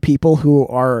seeks out people who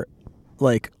are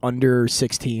like under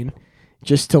 16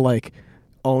 just to like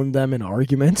own them in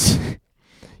arguments.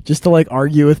 Just to like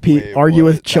argue with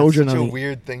with children. That's such a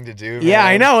weird thing to do, man. Yeah,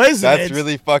 I know, isn't it? That's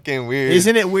really fucking weird.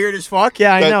 Isn't it weird as fuck?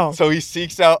 Yeah, I know. So he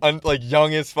seeks out like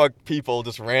young as fuck people,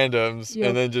 just randoms,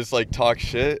 and then just like talk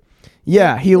shit.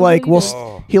 Yeah, he like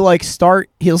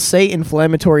he'll say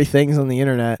inflammatory things on the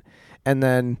internet, and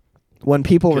then when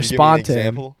people respond to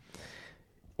him, or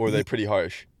are they pretty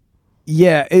harsh?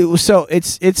 Yeah, it's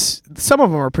some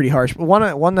of them are pretty harsh, but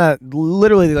one that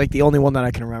literally like the only one that I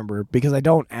can remember because I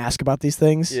don't ask about these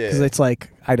things because it's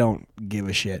like I don't give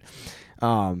a shit.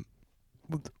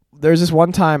 There's this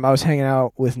one time I was hanging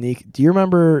out with Nico. Do you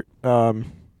remember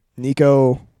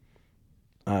Nico?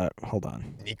 Hold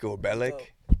on. Nico Bellic.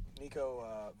 Nico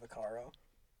Vaccaro.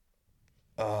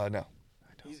 No.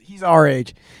 He's our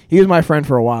age. He was my friend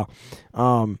for a while.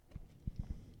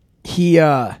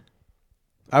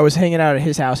 I was hanging out at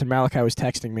his house and Malachi was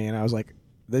texting me and I was like,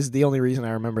 this is the only reason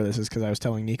I remember this is because I was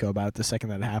telling Nico about it the second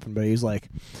that it happened. But he was like,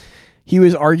 he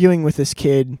was arguing with this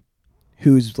kid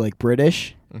who's like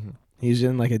British. Mm-hmm. He was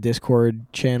in like a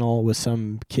Discord channel with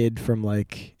some kid from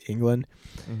like England.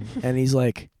 Mm-hmm. And he's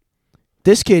like,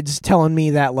 this kid's telling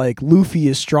me that like Luffy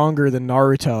is stronger than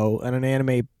Naruto on an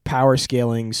anime power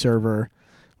scaling server.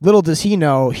 Little does he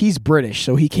know he's British,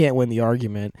 so he can't win the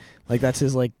argument. Like that's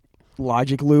his like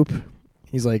logic loop.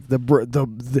 He's like the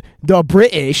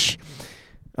British.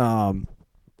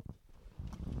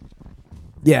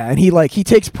 Yeah, and he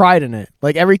takes pride in it.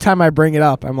 Like every time I bring it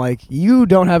up, I'm like, you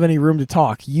don't have any room to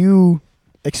talk. You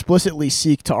explicitly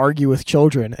seek to argue with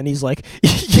children, and he's like,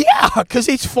 yeah, because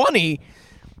it's funny.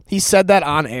 He said that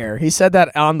on air. He said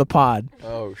that on the pod.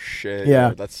 Oh shit. Yeah.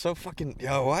 Yo, that's so fucking.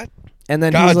 Yo, what? And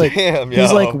then God he's like, damn,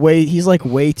 he's yo. like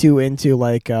way too into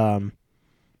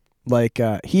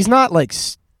he's not like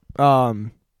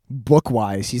book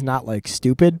wise. He's not like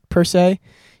stupid per se.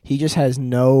 He just has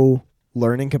no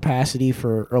learning capacity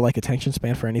or like attention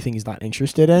span for anything he's not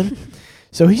interested in.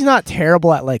 So he's not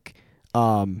terrible at like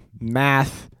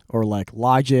math or like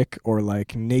logic or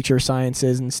like nature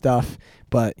sciences and stuff,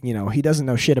 but you know, he doesn't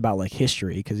know shit about like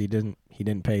history because he didn't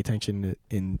pay attention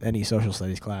in any social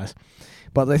studies class.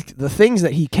 But the things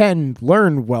that he can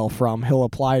learn well from, he'll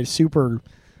apply super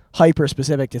hyper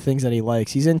specific to things that he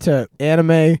likes. He's into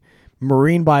anime,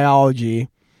 marine biology,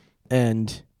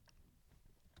 and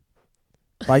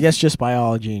I guess just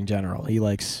biology in general. He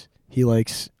likes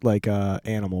like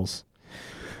animals.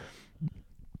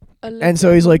 And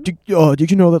so he's like, did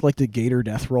you know that like the gator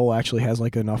death roll actually has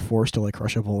like enough force to like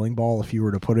crush a bowling ball if you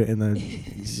were to put it in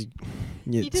the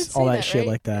all that shit, right?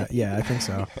 Like that. Yeah, I think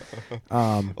so.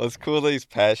 Well, it's cool that he's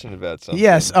passionate about something.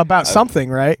 Yes, about something,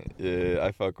 right? Yeah,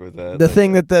 I fuck with that. The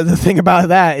thing about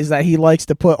that is that he likes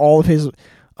to put all of his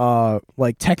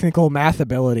like technical math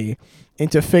ability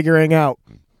into figuring out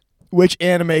which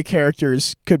anime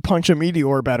characters could punch a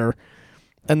meteor better.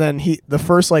 And then the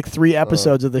first like 3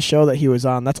 episodes of the show that he was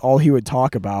on, that's all he would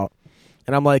talk about.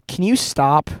 And I'm like, can you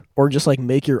stop or just like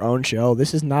make your own show?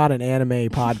 This is not an anime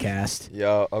podcast.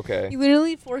 Yeah, okay. You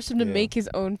literally forced him to make his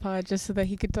own pod just so that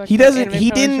he could talk. He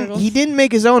didn't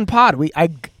make his own pod.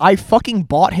 I fucking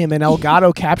bought him an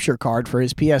Elgato capture card for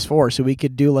his PS4 so we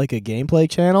could do like a gameplay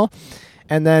channel.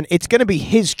 And then it's going to be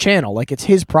his channel, like it's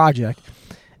his project.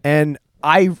 And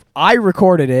I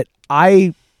recorded it.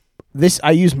 I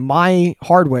use my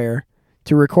hardware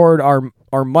to record our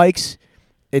mics.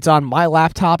 It's on my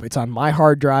laptop. It's on my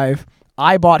hard drive.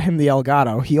 I bought him the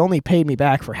Elgato. He only paid me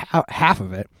back for half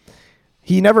of it.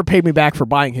 He never paid me back for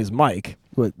buying his mic,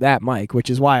 with that mic, which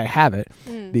is why I have it,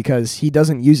 because he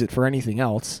doesn't use it for anything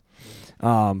else.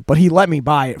 But he let me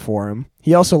buy it for him.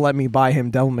 He also let me buy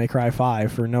him Devil May Cry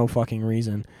 5 for no fucking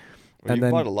reason. Well,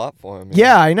 you bought a lot for him.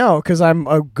 Yeah, I know, because I'm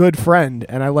a good friend,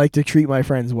 and I like to treat my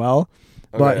friends well.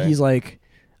 But Okay. he's like,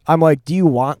 I'm like, do you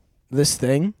want this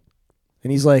thing?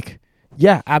 And he's like,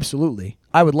 yeah, absolutely.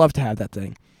 I would love to have that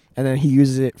thing. And then he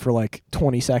uses it for like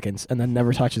 20 seconds and then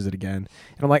never touches it again.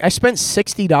 And I'm like, I spent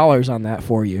 $60 on that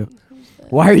for you.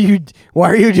 Why are you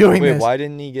doing Wait, this? why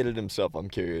didn't he get it himself? I'm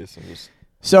curious.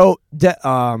 So,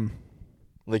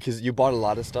 like, cause you bought a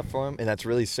lot of stuff for him, and that's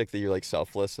really sick that you're like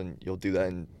selfless and you'll do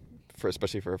that,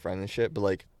 especially for a friend and shit. But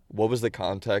like, what was the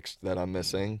context that I'm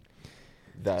missing?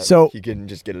 That he couldn't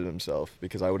just get it himself,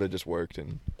 because I would have just worked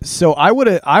and. So I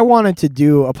wanted to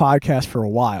do a podcast for a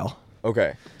while.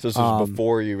 Okay, so this was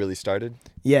before you really started.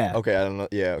 Yeah. Okay, I don't know.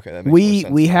 Yeah. Okay, that makes more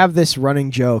sense. We have this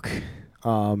running joke,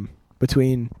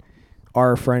 between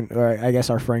our friend, or I guess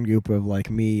our friend group of like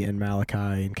me and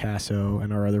Malachi and Casso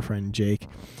and our other friend Jake.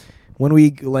 When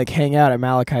we like hang out at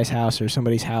Malachi's house or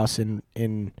somebody's house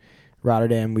in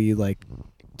Rotterdam, we like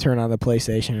turn on the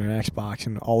PlayStation or an Xbox,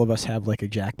 and all of us have like a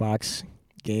Jackbox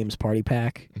Games party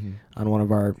pack on one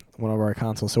of our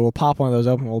consoles. So we'll pop one of those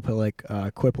open. We'll put like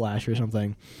Quiplash or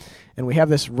something, and we have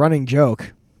this running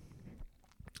joke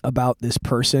about this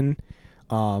person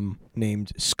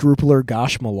named Scrupler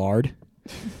Gosh Millard,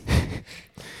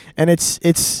 and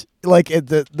it's like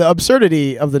the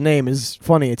absurdity of the name is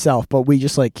funny itself, but we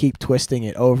just like keep twisting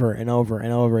it over and over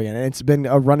and over again, and it's been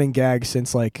a running gag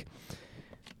since like,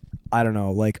 I don't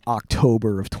know, like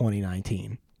October of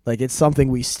 2019. Like, it's something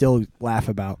we still laugh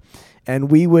about.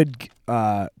 And we would,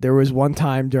 there was one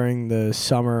time during the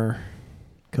summer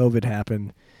COVID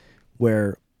happened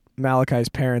where Malachi's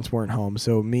parents weren't home.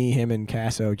 So me, him, and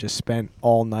Casso just spent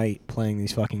all night playing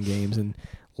these fucking games and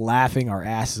laughing our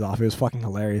asses off. It was fucking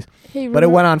hilarious. But it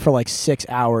went on for like 6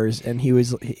 hours, and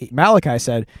Malachi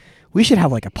said, we should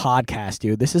have like a podcast,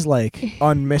 dude. This is like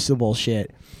unmissable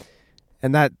shit.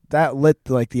 And that lit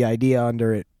like the idea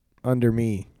under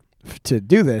me to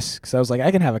do this, because I was like,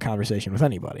 I can have a conversation with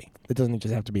anybody. It doesn't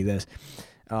just have to be this.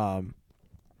 And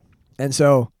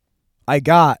so I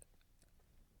got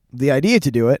the idea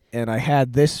to do it, and I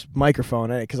had this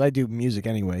microphone in it, because I do music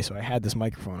anyway, so I had this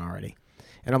microphone already.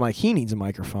 And I'm like, he needs a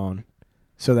microphone.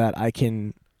 so that I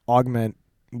can augment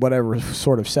whatever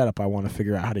sort of setup I want to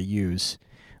figure out how to use.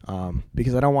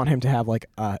 Because I don't want him to have like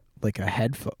a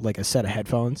set of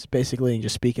headphones basically and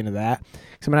just speak into that.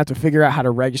 So I'm gonna have to figure out how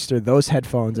to register those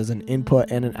headphones as an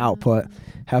input and an output.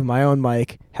 Have my own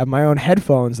mic. Have my own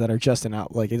headphones that are just an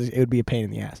out. Like it would be a pain in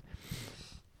the ass.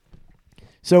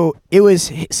 So it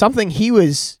was something he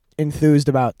was enthused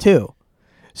about too.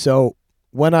 So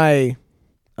when it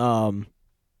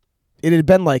had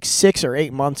been like 6 or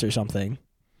 8 months or something,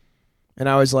 and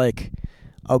I was like,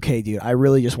 okay, dude, I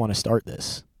really just want to start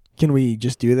this. Can we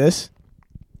just do this?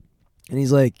 And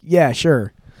he's like, yeah,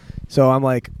 sure. So I'm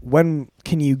like, when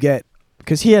can you get...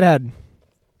 Because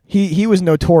he was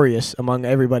notorious among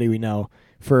everybody we know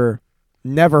for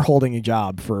never holding a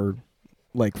job for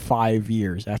like 5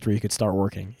 years after he could start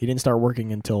working. He didn't start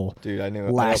working until Dude, I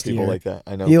know last people year. like that.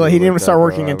 I know He people didn't like start that,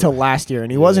 working bro. until last year,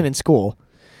 and he wasn't in school.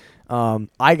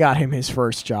 I got him his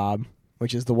first job,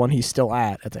 which is the one he's still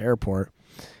at the airport.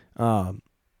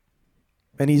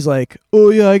 And he's like, oh,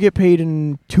 yeah, I get paid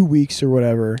in 2 weeks or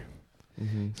whatever.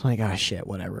 Mm-hmm. It's like, ah, shit,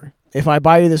 whatever. If I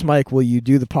buy you this mic, will you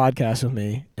do the podcast with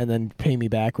me and then pay me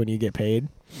back when you get paid?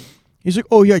 He's like,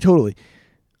 oh, yeah, totally.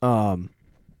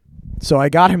 So I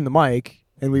got him the mic,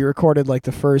 and we recorded like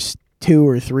the first 2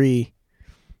 or 3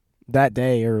 that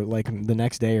day or like the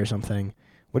next day or something.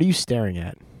 What are you staring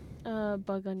at?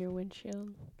 Bug on your windshield.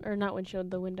 Or not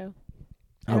windshield, the window.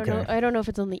 Okay. I don't know if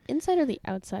it's on the inside or the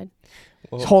outside.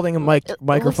 She's holding a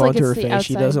microphone like to her it's the face.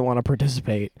 She outside. doesn't want to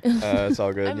participate. It's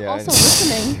all good. I'm yeah, also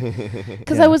listening.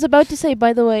 Because Yeah. I was about to say,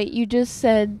 by the way, you just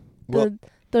said Well-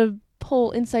 the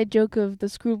whole inside joke of the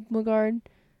Scrooge McGard.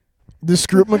 The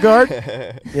Scroop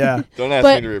McGard? Yeah. Don't ask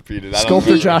But- me to repeat it. I don't Sculptor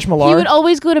remember. Josh He Millar. would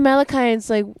always go to Malachi and it's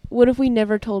like, what if we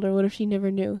never told her? What if she never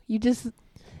knew? You just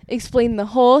explained the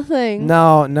whole thing.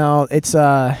 No, it's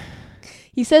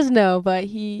He says no, but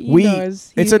he We-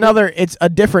 knows. it's a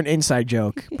different inside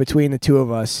joke between the two of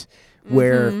us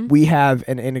where Mhm. we have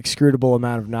an inexcredible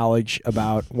amount of knowledge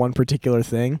about one particular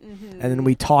thing, and then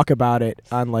we talk about it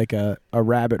on like a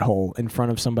rabbit hole in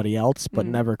front of somebody else, but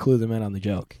never clue them in on the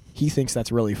joke. He thinks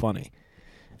that's really funny.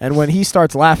 And when he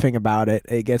starts laughing about it,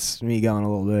 it gets me going a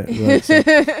little bit.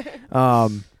 So,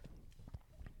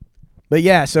 but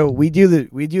yeah, so we do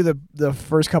the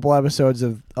first couple episodes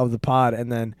of the pod,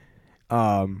 and then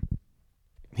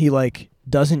he like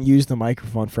doesn't use the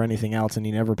microphone for anything else, and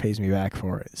he never pays me back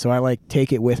for it. So I like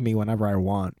take it with me whenever I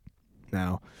want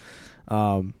now.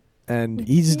 And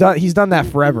he's done that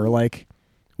forever. Like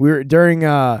we were during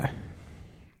I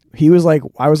was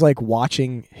like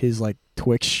watching his like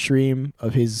Twitch stream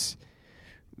of his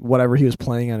whatever he was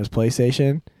playing on his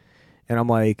PlayStation, and I'm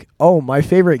like, oh, my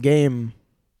favorite game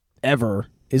ever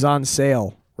is on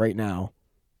sale right now,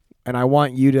 and I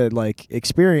want you to like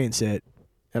experience it,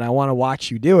 and I want to watch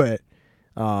you do it.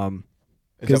 Is that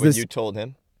what this- you told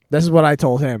him? This is what I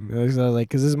told him. It was like,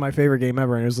 because this is my favorite game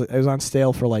ever, and it was on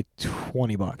sale for like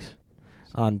 $20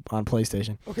 on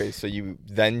PlayStation. Okay, so you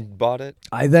then bought it?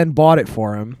 I then bought it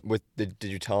for him. Did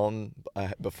you tell him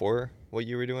before what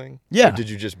you were doing? Yeah. Or did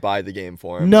you just buy the game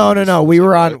for him? No. and just We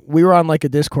were say, on like a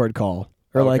Discord call,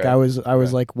 or like Okay. I was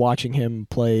Okay. like watching him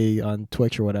play on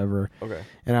Twitch or whatever, Okay.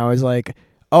 and I was like,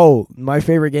 "Oh, my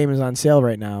favorite game is on sale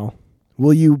right now.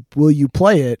 Will you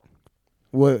play it?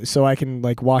 So I can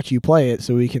like watch you play it,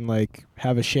 so we can like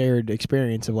have a shared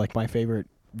experience of like my favorite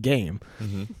game."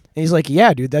 Mm-hmm. And he's like,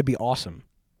 "Yeah, dude, that'd be awesome.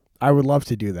 I would love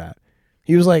to do that."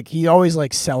 He was like, he always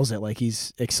like sells it like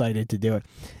he's excited to do it,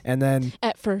 and then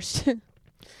At first.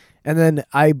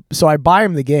 I buy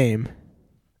him the game,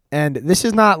 and this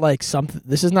is not like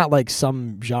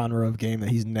some genre of game that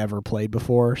he's never played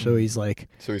before. So he's like,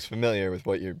 So he's familiar with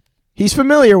what you're... he's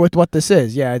familiar with what this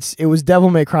is. Yeah, it was Devil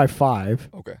May Cry 5,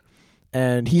 Okay.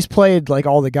 and he's played like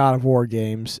all the God of War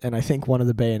games, and I think one of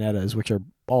the Bayonettas, which are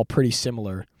all pretty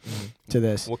similar to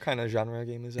this. What kind of genre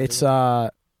game is it?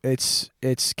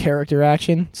 It's character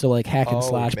action, so like hack and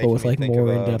slash, but making with me like think more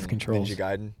of, in-depth controls. Ninja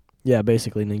Gaiden. Yeah,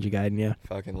 basically Ninja Gaiden. Yeah.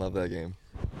 Fucking love that game.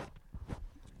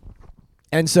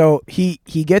 And so he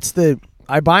gets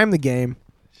I buy him the game.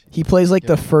 He plays like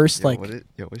the first like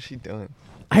what's she doing?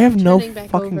 I have no Turning back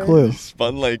fucking over. clue.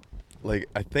 Spun like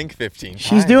I think 15 She's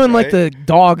times, doing like right? the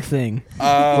dog thing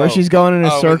where she's going in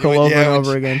a circle over and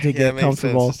over again to get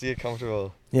comfortable. Just to get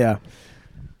comfortable. Yeah.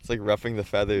 It's like roughing the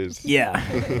feathers. Yeah.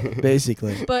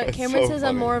 Basically. But That's Cameron so says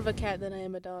I'm funny. more of a cat than I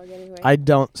am a dog anyway. I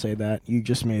don't say that. You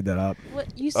just made that up.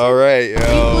 What you said? All right, You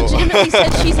yo. legitimately said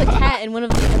she's a cat in one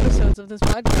of the episodes of this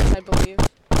podcast, I believe.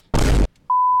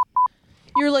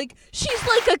 You're like, she's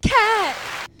like a cat.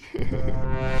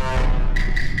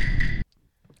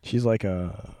 She's like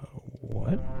a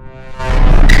what?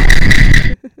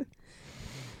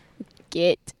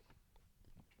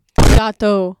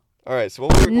 Gato. All right, so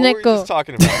what were we Nico. just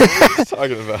talking about? What were we just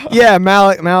talking about? Yeah,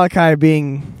 Malachi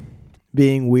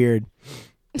being weird.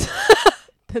 That's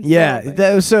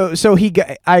Yeah, so he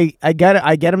got, I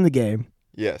get him the game.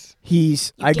 Yes.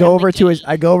 I go over to his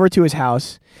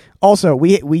house. Also,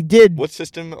 we did. What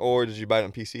system, or did you buy it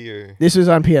on PC or? This was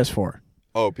on PS4.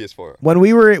 Oh, PS4. When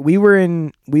we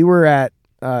were at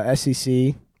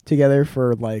SEC together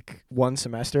for like one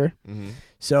semester. Mm-hmm.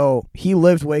 So he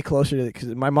lived way closer to because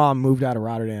my mom moved out of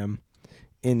Rotterdam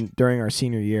during our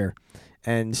senior year.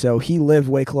 And so he lived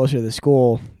way closer to the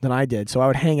school than I did. So I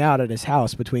would hang out at his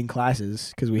house between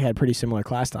classes because we had pretty similar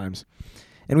class times.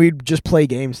 And we'd just play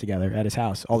games together at his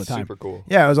house all the time. Super cool.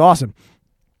 Yeah, it was awesome.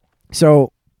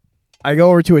 So I go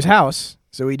over to his house.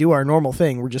 So we do our normal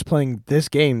thing. We're just playing this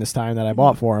game this time that I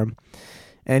bought for him.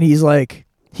 And he's like,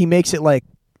 he makes it like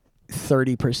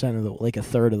 30% of like a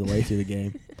third of the way through the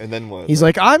game. And then what? He's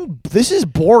like, this is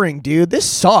boring, dude. This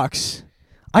sucks.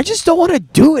 I just don't want to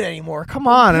do it anymore. Come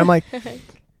on. And I'm like,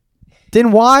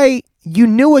 then why? You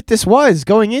knew what this was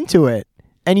going into it.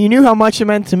 And you knew how much it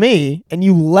meant to me. And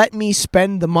you let me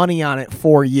spend the money on it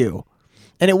for you.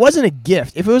 And it wasn't a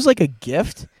gift. If it was like a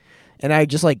gift and I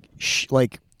just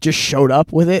just showed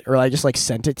up with it or I just like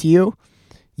sent it to you,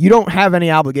 you don't have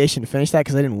any obligation to finish that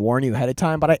because I didn't warn you ahead of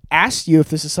time. But I asked you if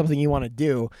this is something you want to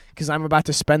do because I'm about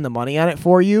to spend the money on it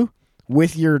for you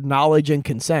with your knowledge and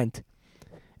consent.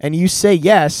 And you say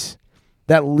yes,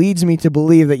 that leads me to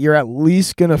believe that you're at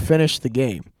least going to finish the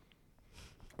game.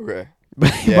 Okay.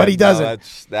 But he doesn't. No,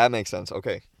 that makes sense.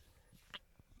 Okay.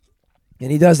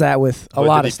 And he does that with a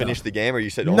lot of stuff. Did he finish the game, or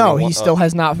you said No, only he still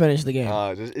has not finished the game.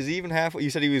 Is he even halfway? You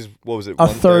said he was, what was it, a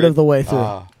third of the way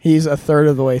through. He's a third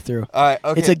of the way through. All right,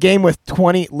 okay. It's a game with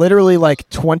 20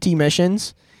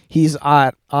 missions. He's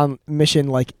on mission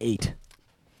like 8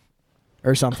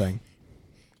 or something.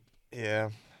 Yeah.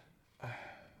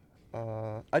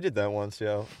 I did that once,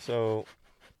 yeah. So,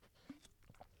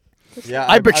 yeah.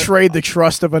 I betrayed the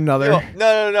trust of another. Yo,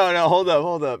 no. Hold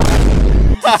up.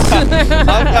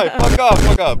 Fuck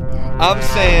off. I'm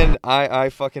saying I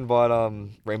fucking bought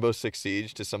Rainbow Six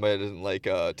Siege to somebody that doesn't like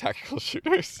tactical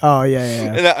shooters. Oh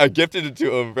yeah. And I gifted it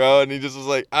to him, bro, and he just was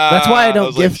like, That's why I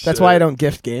don't gift. Like, that's why I don't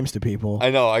gift games to people.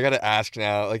 I know. I gotta ask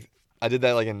now. Like I did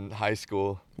that like in high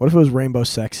school. What if it was Rainbow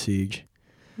Sex Siege?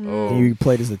 Oh. And you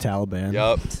played as the Taliban.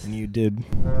 Yup. And you did.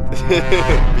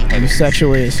 You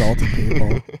sexually assaulted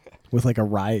people with like a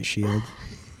riot shield.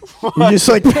 You just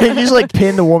like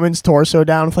pinned a woman's torso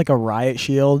down with like a riot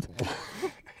shield.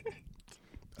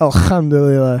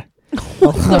 Alhamdulillah.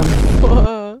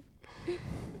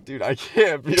 Dude, I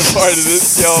can't be a part of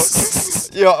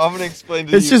this, yo. I'm gonna explain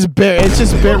to you. It's just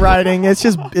bit writing. It's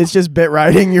just bit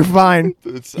writing. You're fine.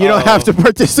 You don't have to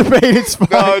participate. It's fine.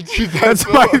 No, dude, that's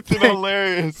fucking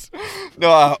hilarious.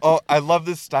 No, I love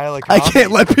this style of comedy. I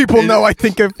can't let people know I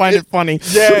think I find it funny.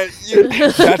 Yeah,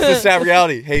 that's the sad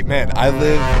reality. Hey, man, I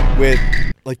live with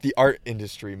like the art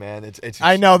industry, man. It's.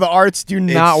 I know the arts do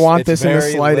not want this in the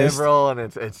slightest. It's very liberal and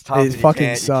it's tough. It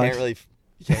fucking sucks. You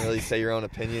can't really say your own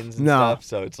opinions and No. stuff.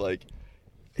 So it's like.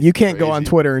 You can't go on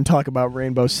Twitter and talk about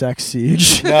Rainbow Sex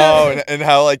Siege. No, and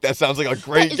how like that sounds like a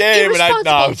great game, and I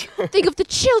no. Think of the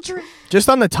children. Just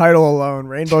on the title alone,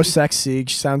 Rainbow Sex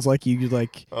Siege sounds like you you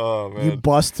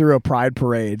bust through a pride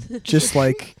parade, just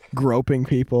like groping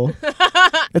people.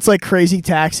 It's like Crazy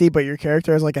Taxi, but your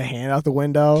character has like a hand out the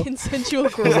window. Consensual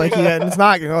It's groping. like it's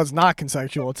not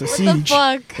consensual. It's a siege.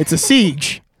 What the fuck? It's a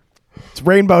siege. It's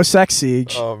Rainbow Sex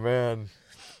Siege. Oh man.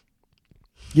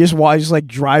 You just like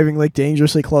driving like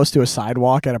dangerously close to a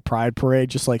sidewalk at a pride parade,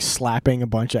 just like slapping a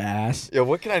bunch of ass. Yeah,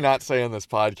 what can I not say on this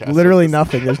podcast? Literally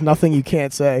nothing. There's nothing you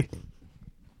can't say.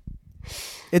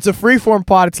 It's a freeform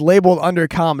pod. It's labeled under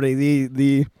comedy.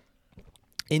 The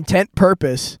intent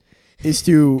purpose is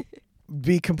to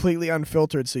be completely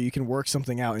unfiltered so you can work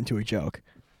something out into a joke.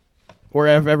 Or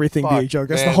have everything be a joke.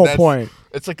 That's the whole point.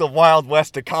 It's like the Wild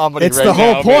West of comedy. It's right the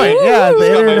whole now, point. man. Yeah,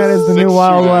 the internet is the new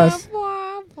Wild West.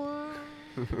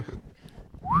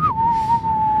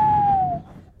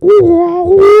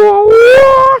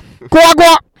 Guak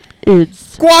guak.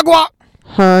 It's Guak guak.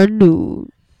 Hanu.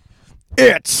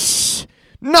 It's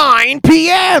 9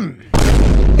 p.m.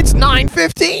 It's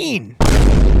 9:15.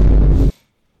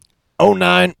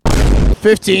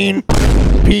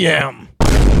 09:15 p.m.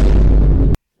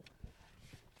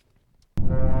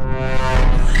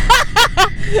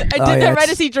 I did that right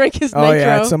as he drank his nitro. Oh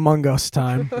yeah, it's Among Us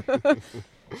time.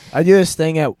 I do this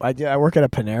thing I work at a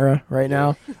Panera right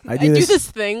now. I do this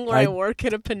thing where I work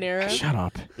at a Panera. Shut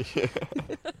up.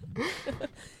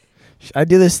 I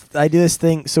do this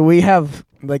thing. So we have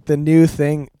like the new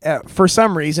thing. For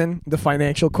some reason, the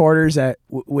financial quarters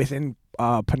within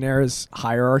Panera's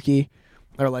hierarchy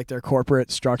or like their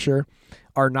corporate structure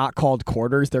are not called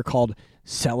quarters, they're called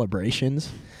celebrations.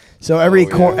 So every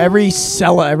quote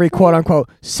unquote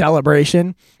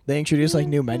celebration, they introduce like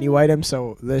new menu items.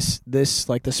 So this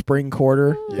like the spring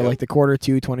quarter, or like the quarter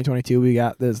 2 2022, we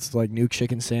got this like new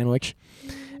chicken sandwich,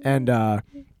 and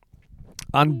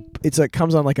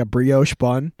comes on like a brioche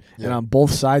bun, and on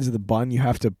both sides of the bun you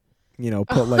have to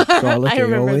put like garlic I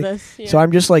remember aioli. this. Yeah. So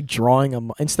I'm just like drawing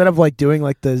them instead of like doing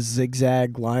like the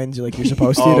zigzag lines like you're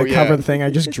supposed to cover the thing. I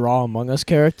just draw Among Us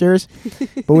characters.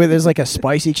 But there's like a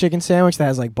spicy chicken sandwich that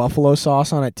has like buffalo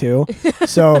sauce on it too.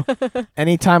 So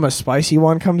anytime a spicy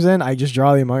one comes in, I just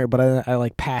draw the Among Us. But I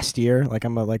like pasteur, like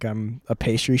I'm a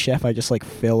pastry chef. I just like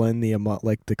fill in the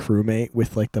the crewmate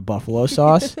with like the buffalo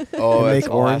sauce. Oh, and that's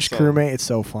make orange awesome. crewmate. It's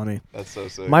so funny. That's so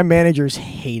sick. My managers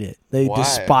hate it. They Why?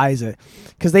 despise it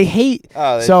because they hate.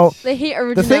 They hate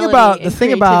originality. The thing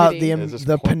about and the It's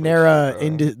the just Panera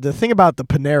corporate shit, the thing about the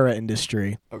Panera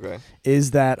industry Okay.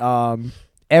 is that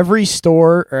every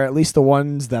store, or at least the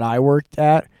ones that I worked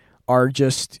at, are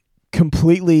just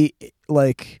completely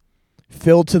like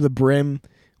filled to the brim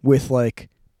with like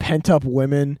pent up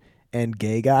women and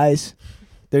gay guys.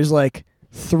 There's like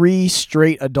 3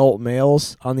 straight adult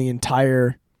males on the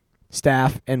entire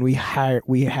staff, and we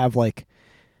have like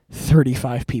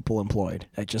 35 people employed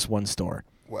at just one store.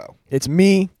 Wow. It's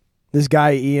me, this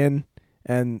guy Ian,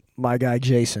 and my guy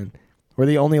Jason. We're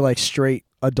the only like straight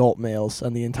adult males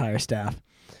on the entire staff.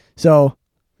 So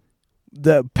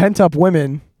the pent-up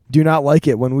women do not like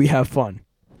it when we have fun,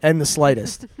 and the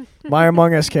slightest. My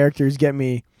Among Us characters get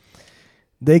me.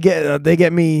 They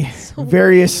get me So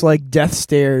various weird. like death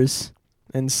stares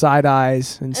and side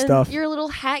eyes and stuff. Your little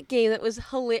hat game that was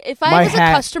hilarious. If My I was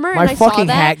hat- a customer my and I saw fucking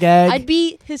that, hat gag. I'd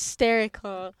be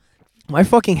hysterical. My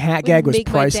fucking hat Would gag was make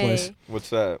my priceless. day. What's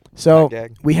that? So Hat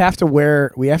gag? we have to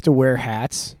wear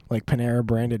hats, like Panera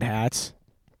branded hats,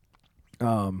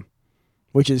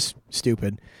 which is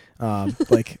stupid.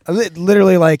 Like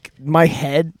literally, like my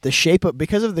head,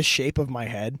 because of the shape of my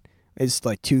head is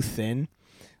like too thin.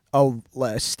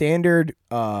 A standard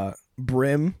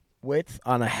brim width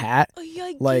on a hat, Oh,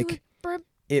 yeah, like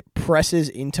it presses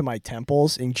into my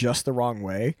temples in just the wrong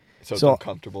way. So it's So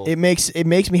uncomfortable. It makes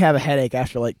me have a headache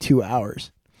after like 2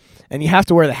 hours, and you have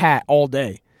to wear the hat all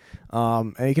day.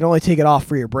 And you can only take it off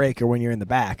for your break or when you're in the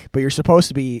back, but you're supposed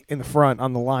to be in the front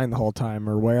on the line the whole time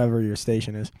or wherever your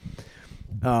station is.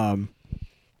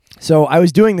 So I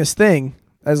was doing this thing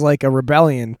as like a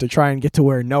rebellion to try and get to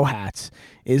wear no hats.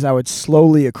 Is I would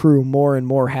slowly accrue more and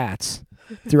more hats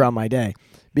throughout my day,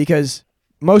 because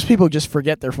most people just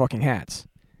forget their fucking hats,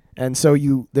 and so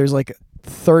there's like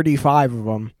 35 of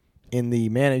them in the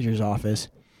manager's office,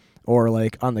 or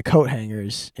like on the coat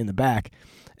hangers in the back,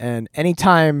 and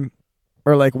anytime,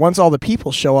 or like once all the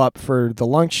people show up for the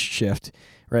lunch shift,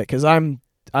 right? Because I'm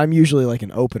usually like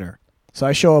an opener, so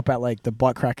I show up at like the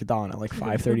butt crack of dawn at like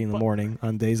 5:30 in the morning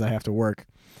on days I have to work,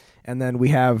 and then we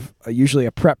have usually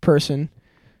a prep person,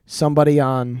 somebody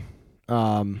on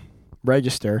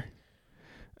register,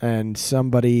 and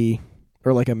somebody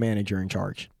or like a manager in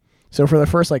charge. So for the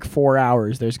first like 4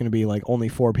 hours, there's going to be like only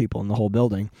 4 people in the whole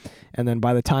building. And then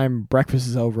by the time breakfast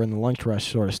is over and the lunch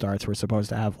rush sort of starts, we're supposed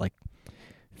to have like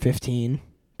 15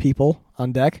 people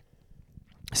on deck.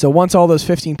 So once all those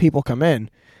 15 people come in,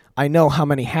 I know how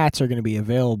many hats are going to be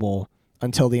available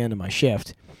until the end of my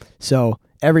shift. So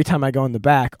every time I go in the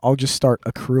back, I'll just start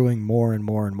accruing more and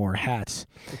more and more hats.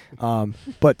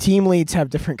 But team leads have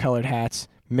different colored hats.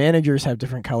 Managers have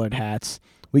different colored hats.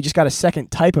 We just got a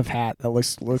second type of hat that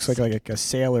looks like a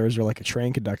sailor's or like a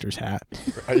train conductor's hat.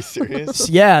 Are you serious?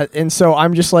 Yeah, and so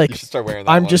I'm just like, You should start wearing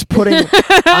that I'm one.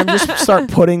 just start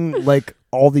putting like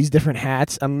all these different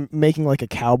hats. I'm making like a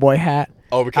cowboy hat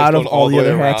because out of going all the way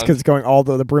other hats around? because it's going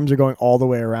the brims are going all the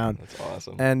way around. That's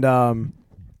awesome. And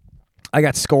I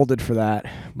got scolded for that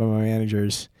by my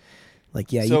managers.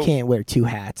 Like, yeah, you So- can't wear 2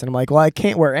 hats. And I'm like, well, I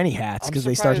can't wear any hats I'm because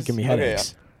they start to surprised- give me okay,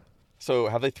 headaches. So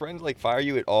have they threatened to like fire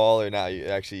you at all, or now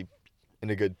you're actually in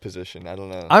a good position? I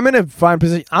don't know. I'm in a fine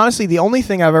position. Honestly, the only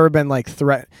thing I've ever been like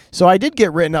threatened. So I did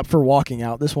get written up for walking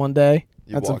out this one day.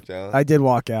 You walked out. I did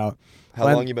walk out. How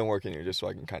long you been working here, just so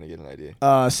I can kind of get an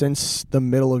idea? Since the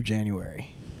middle of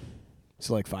January.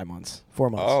 So like 5 months,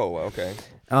 4 months. Oh, okay.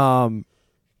 I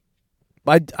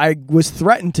was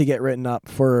threatened to get written up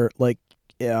for like,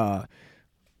 there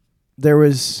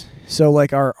was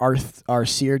like our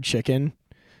seared chicken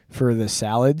for the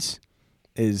salads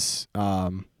is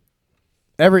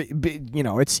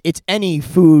it's any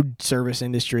food service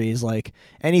industry is like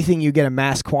anything you get a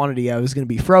mass quantity of is going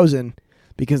to be frozen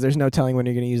because there's no telling when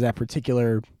you're going to use that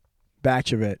particular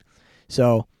batch of it.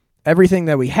 So everything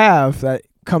that we have that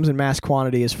comes in mass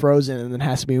quantity is frozen and then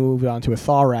has to be moved onto a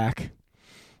thaw rack.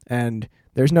 And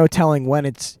there's no telling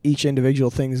when each individual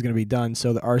thing is going to be done.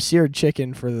 So our seared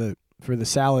chicken for the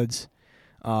salads,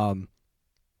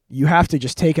 you have to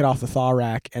just take it off the thaw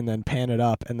rack and then pan it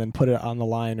up and then put it on the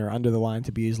line or under the line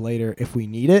to be used later if we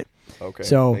need it. Okay.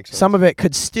 So some of it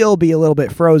could still be a little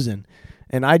bit frozen.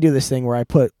 And I do this thing where I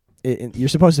put it in, you're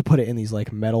supposed to put it in these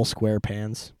like metal square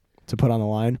pans to put on the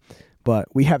line, but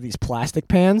we have these plastic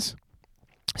pans.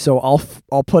 So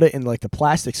I'll put it in like the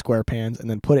plastic square pans and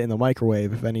then put it in the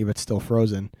microwave if any of it's still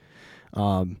frozen,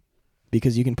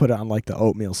 because you can put it on like the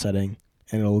oatmeal setting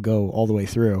and it'll go all the way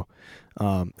through,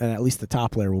 and at least the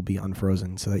top layer will be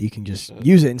unfrozen so that you can just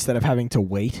use it instead of having to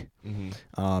wait.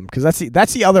 Because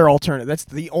that's the other alternative. That's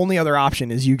the only other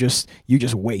option is you just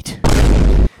wait.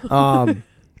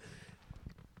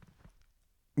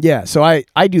 Yeah, so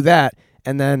I do that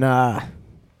and then.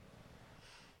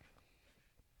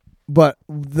 But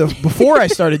before I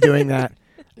started doing that,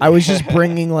 I was just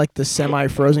bringing like the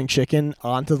semi-frozen chicken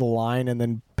onto the line and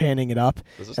then panning it up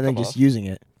and then just using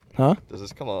it. Huh? Does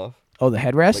this come off? Oh, the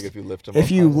headrest? Like if you lift them If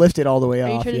you lift it all the way Are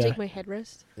you off, trying yeah. to take my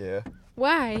headrest? Yeah.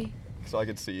 Why? So I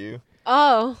can see you.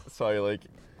 Oh. So I like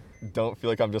don't feel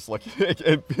like I'm just looking at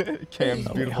Cam's Oh,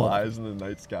 wait, beautiful hold on. eyes in the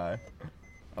night sky.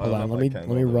 I Hold don't on, know let if me I can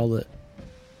let me hold it. roll it.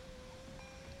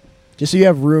 Just so you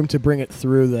have room to bring it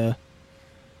through the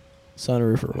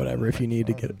sunroof or whatever if you need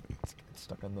to get it. It's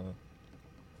stuck on the.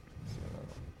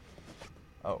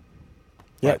 Oh.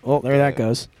 Yeah, well, there that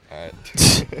goes. All right.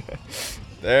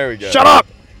 There we go. Shut up!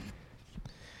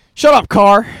 Shut up,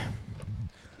 car!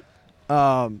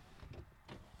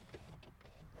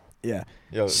 Yeah.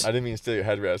 Yo, I didn't mean to steal your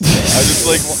headrest.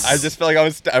 I just felt like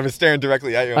I was staring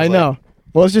directly at you. I know.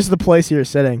 Well, it's just the place you're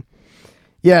sitting.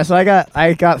 Yeah, so I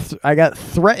got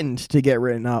threatened to get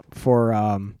written up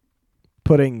for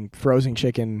putting frozen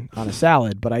chicken on a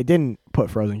salad, but I didn't put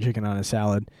frozen chicken on a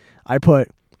salad. I put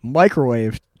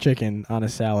microwave chicken on a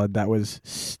salad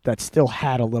that still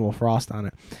had a little frost on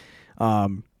it.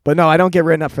 But no, I don't get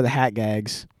written up for the hat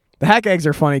gags. The hat gags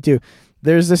are funny too.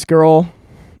 There's this girl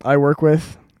I work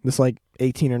with, this like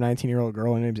 18 or 19-year-old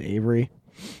girl. Her name's Avery.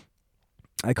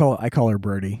 I call her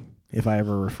Birdie if I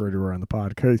ever refer to her on the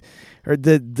pod. Cause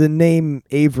the name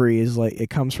Avery is like, it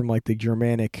comes from like the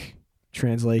Germanic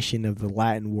translation of the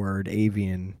Latin word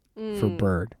avian for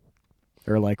bird,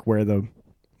 or like where the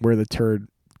turd.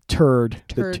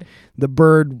 The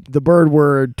bird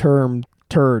word term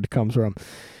turd comes from.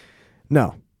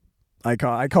 No, I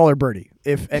call her Birdie.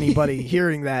 If anybody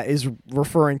hearing that is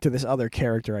referring to this other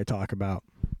character I talk about,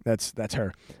 that's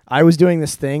her. I was doing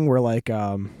this thing where like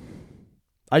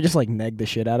I just like negged the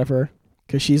shit out of her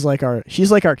because she's like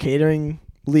our catering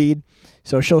lead,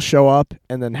 so she'll show up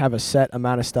and then have a set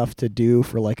amount of stuff to do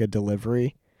for like a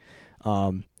delivery.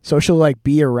 So she'll like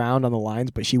be around on the lines,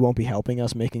 but she won't be helping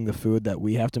us making the food that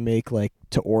we have to make like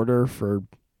to order for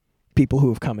people who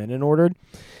have come in and ordered.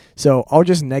 So I'll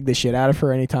just neg the shit out of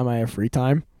her anytime I have free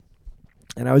time.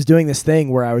 And I was doing this thing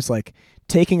where I was like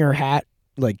taking her hat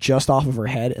like just off of her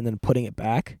head and then putting it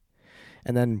back,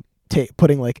 and then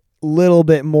putting like little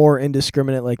bit more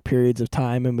indiscriminate like periods of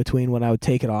time in between when I would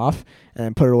take it off and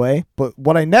then put it away. But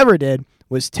what I never did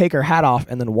was take her hat off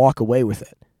and then walk away with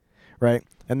it, right?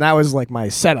 And that was like my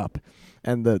setup.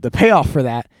 And the payoff for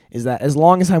that is that as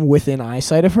long as I'm within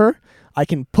eyesight of her, I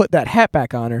can put that hat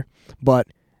back on her. But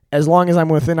as long as I'm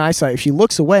within eyesight, if she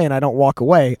looks away and I don't walk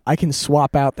away, I can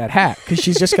swap out that hat because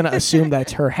she's just going to assume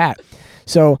that's her hat.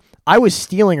 So I was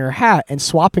stealing her hat and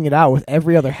swapping it out with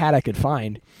every other hat I could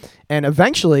find. And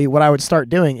eventually what I would start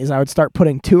doing is I would start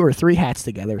putting 2 or 3 hats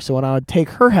together. So when I would take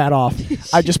her hat off,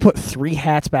 I'd just put 3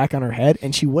 hats back on her head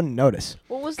and she wouldn't notice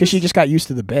because she just got used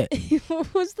to the bit.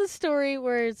 What was the story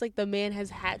where it's like the man has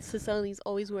hats to sell and he's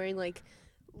always wearing like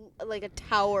a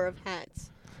tower of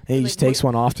hats? And he just takes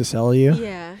one off to sell you?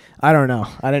 Yeah. I don't know.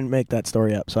 I didn't make that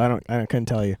story up, so I couldn't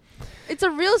tell you. It's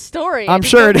a real story. I'm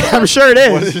sure it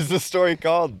is. What is the story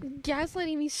called?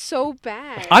 Gaslighting me so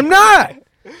bad. I'm not.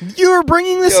 You were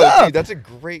bringing this up. Dude, that's a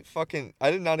great fucking. I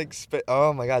did not expect.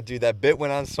 Oh my god, dude, that bit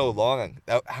went on so long.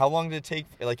 How long did it take,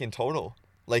 like in total,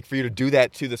 like for you to do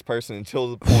that to this person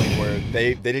until the point where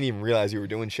they didn't even realize you were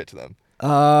doing shit to them?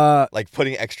 Like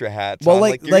putting extra hats on.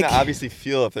 Like you're gonna obviously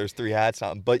feel if there's 3 hats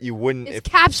on, but you wouldn't. It's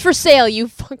caps for sale. You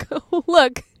fuck.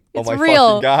 Look, it's oh my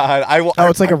real. Fucking god!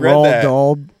 It's like a Roald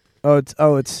Dahl.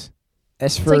 It's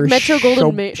S for like Metro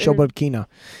Golden Shobodkina.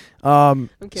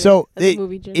 Okay, so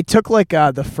it took like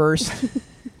the first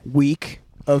week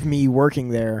of me working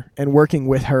there and working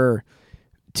with her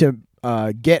to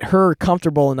get her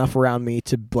comfortable enough around me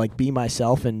to like be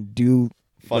myself and do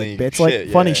funny bits, shit,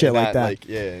 like funny yeah, shit not, like that. Like,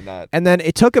 yeah, not. And then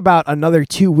it took about another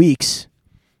 2 weeks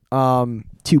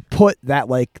to put that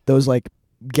like those like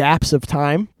gaps of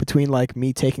time between like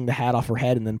me taking the hat off her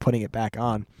head and then putting it back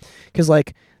on. Because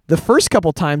like the first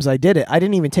couple times I did it, I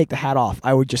didn't even take the hat off.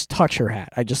 I would just touch her hat.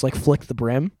 I just like flick the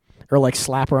brim or like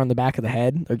slap her on the back of the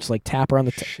head or just like tap her on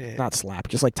the not slap,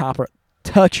 just like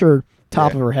touch her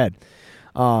top of her head.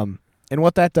 And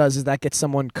what that does is that gets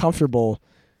someone comfortable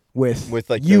with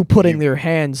like you putting their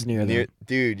hands near them.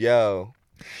 Dude, yo.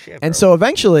 Shit, and so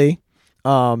eventually,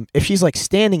 if she's like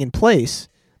standing in place,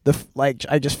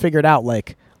 I just figured out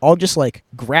like I'll just like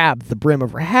grab the brim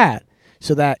of her hat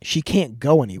so that she can't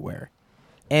go anywhere.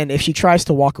 And if she tries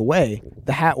to walk away,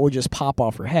 the hat will just pop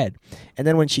off her head. And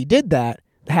then when she did that,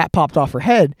 the hat popped off her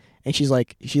head, and she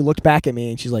looked back at me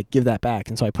and she's like, "Give that back."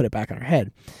 And so I put it back on her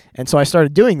head. And so I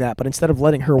started doing that, but instead of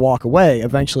letting her walk away,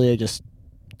 eventually I just,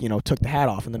 took the hat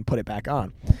off and then put it back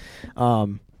on.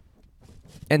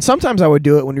 And sometimes I would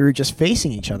do it when we were just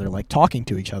facing each other, like talking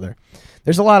to each other.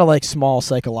 There's a lot of like small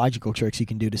psychological tricks you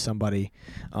can do to somebody.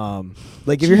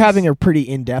 Like if you're having a pretty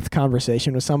in-depth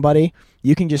conversation with somebody,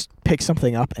 you can just pick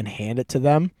something up and hand it to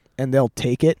them, and they'll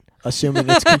take it, assuming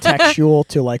it's contextual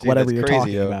to like whatever you're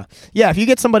talking about. Yeah, if you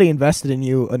get somebody invested in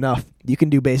you enough, you can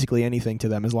do basically anything to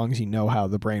them as long as you know how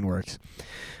the brain works.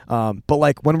 But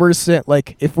like when we're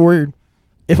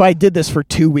if I did this for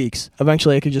 2 weeks,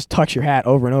 eventually I could just touch your hat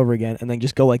over and over again and then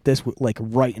just go like this, like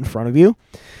right in front of you.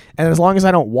 And as long as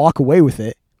I don't walk away with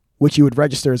it, which you would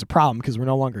register as a problem because we're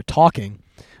no longer talking,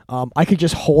 I could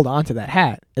just hold on to that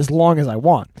hat as long as I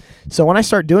want. So when I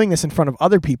start doing this in front of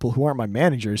other people who aren't my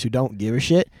managers, who don't give a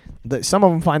shit, some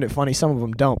of them find it funny, some of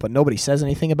them don't, but nobody says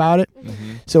anything about it.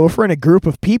 Mm-hmm. So if we're in a group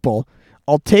of people,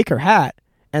 I'll take her hat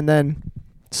and then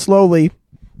slowly,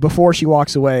 before she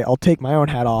walks away, I'll take my own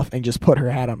hat off and just put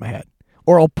her hat on my head.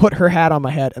 Or I'll put her hat on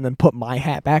my head and then put my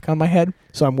hat back on my head.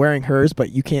 So I'm wearing hers, but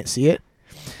you can't see it.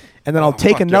 And then I'll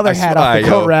take another hat off the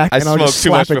coat rack and I'll just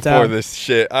slap it down. I smoked too much before this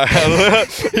shit.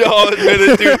 I'll admit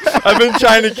it, dude. I've been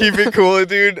trying to keep it cool,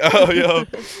 dude. Oh,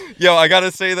 yo, I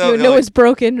gotta say though. No, it's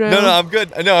broken, right? No, I'm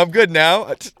good. No, I'm good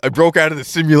now. I broke out of the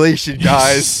simulation,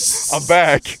 guys. I'm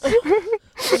back.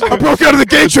 I broke out of the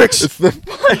Gatrix. It's the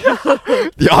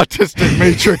autistic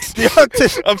matrix.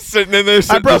 I'm sitting in there.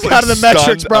 I broke out of the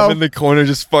Matrix, bro. I'm in the corner,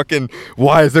 just fucking.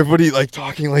 Why is everybody like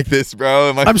talking like this,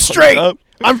 bro? I'm straight.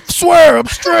 I'm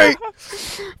straight.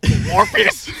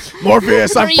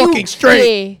 Morpheus, I'm fucking straight.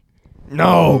 Gay? No.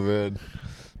 Oh, man.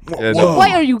 Yeah, no.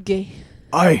 Why are you gay?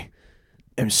 I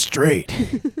am straight.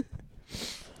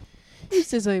 Who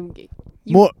says I'm gay?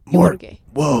 You are gay.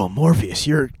 Whoa, Morpheus,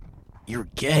 you're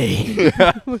gay.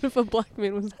 What if a black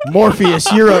man was gay?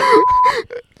 Morpheus,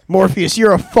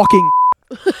 you're a fucking.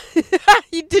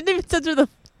 You didn't even censor the.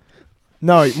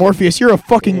 No, Morpheus, you're a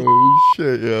fucking. Oh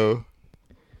shit, yo.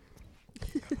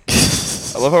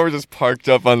 I love how we're just parked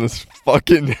up on this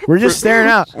fucking. We're just staring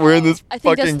out. We're in this I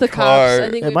think fucking that's the car. cops. I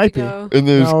think it might be.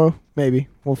 No, maybe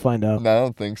we'll find out. No, I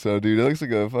don't think so, dude. It looks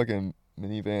like a fucking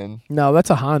minivan. No, that's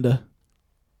a Honda.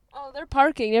 Oh, they're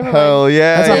parking. Never mind. Hell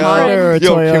yeah! That's a Honda or a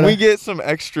Toyota. Can we get some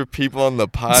extra people on the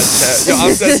podcast?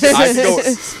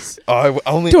 I go.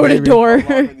 Only door to door.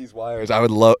 These wires, I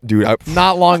would love, dude.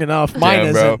 Not long enough. Mine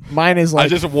isn't. Bro. Mine is like. I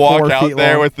just walk 4 out feet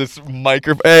there long. with this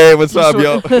microphone. Hey, what's up,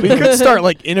 yo? We could start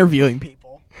like interviewing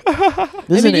people.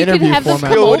 This is an interview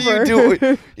format. Yo, what are you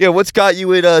doing? Yeah, what's got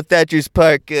you at Thatcher's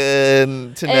Park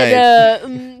tonight?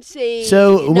 Say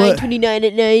so 9:29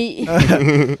 at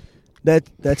night.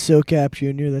 That's so cap,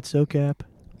 Junior. That's so cap.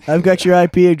 I've got your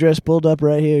IP address pulled up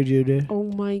right here, Junior. Oh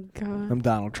my god. I'm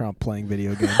Donald Trump playing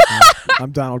video games.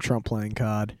 I'm Donald Trump playing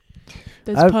COD.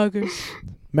 That's poggers.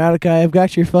 Malachi, I've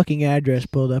got your fucking address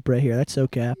pulled up right here. That's so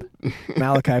cap.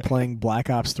 Malachi playing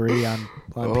Black Ops 3 on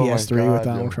PS3 with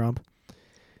Donald Trump.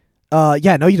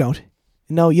 Yeah, no, you don't.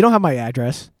 No, you don't have my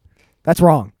address. That's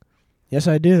wrong. Yes,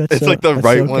 I do. It's like the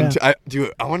right one. I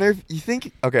wonder if you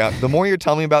think. Okay, the more you're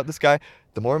telling me about this guy,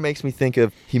 the more it makes me think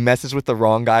of he messes with the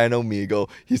wrong guy in Omegle.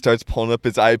 He starts pulling up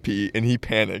his IP and he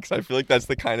panics. I feel like that's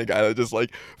the kind of guy that just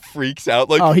like freaks out.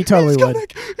 Like, oh, he totally would.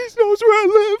 He knows where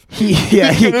I live. He's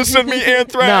gonna send me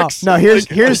anthrax. No. Here's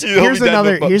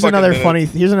another funny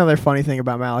thing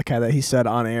about Malachi that he said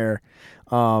on air.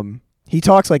 He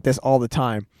talks like this all the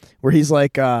time, where he's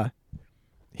like, oh,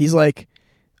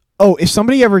 if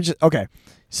somebody ever okay.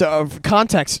 So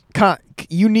context,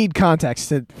 you need context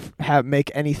to make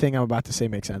anything I'm about to say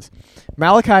make sense.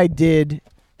 Malachi did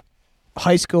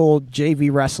high school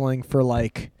JV wrestling for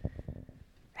like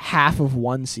half of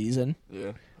one season.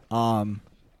 Yeah.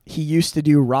 He used to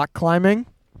do rock climbing,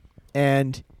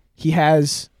 and he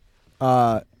has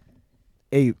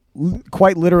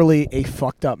quite literally a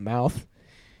fucked up mouth.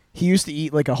 He used to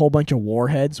eat like a whole bunch of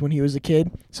warheads when he was a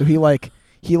kid. So he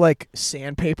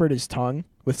sandpapered his tongue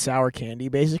with sour candy,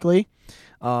 basically.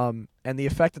 And the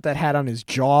effect that had on his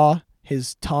jaw,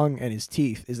 his tongue, and his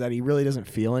teeth is that he really doesn't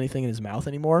feel anything in his mouth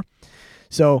anymore.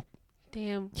 So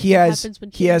Damn. he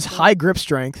has high grip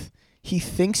strength. He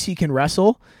thinks he can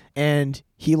wrestle, and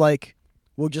he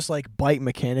will just bite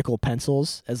mechanical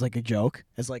pencils as a joke,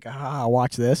 as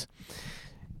watch this.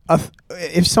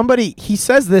 If somebody, he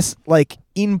says this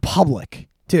in public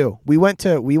too. We went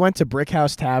to Brick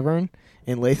House Tavern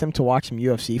in Latham to watch some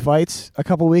UFC fights a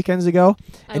couple weekends ago,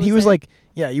 and he was there.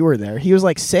 yeah, you were there. He was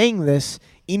saying this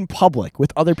in public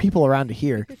with other people around to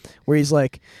hear, where he's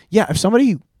yeah, if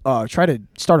somebody try to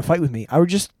start a fight with me, I would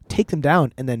just take them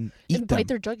down and then eat them. Bite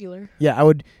their jugular. Yeah,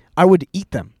 I would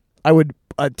eat them. I would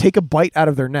take a bite out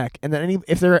of their neck, and then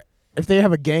if they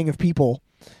have a gang of people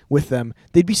with them,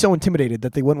 they'd be so intimidated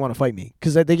that they wouldn't want to fight me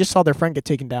because they just saw their friend get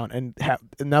taken down and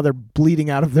now they're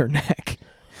bleeding out of their neck.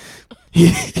 He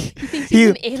thinks he's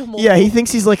an animal. Yeah, he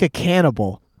thinks he's like a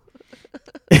cannibal.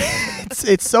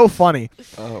 It's so funny.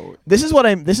 Oh, This is what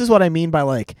I mean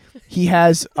by he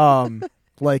has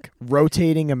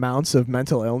rotating amounts of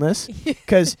mental illness,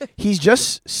 because he's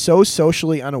just so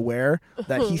socially unaware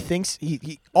that he thinks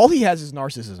he all he has is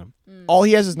narcissism. All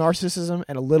he has is narcissism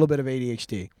and a little bit of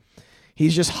ADHD.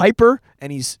 He's just hyper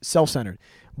and he's self-centered.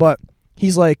 But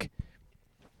he's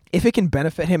if it can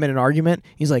benefit him in an argument,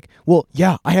 he's well,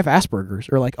 yeah, I have Asperger's,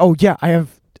 or oh yeah, I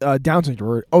have Down syndrome,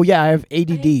 or oh yeah, I have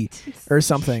ADD or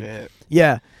something. shit.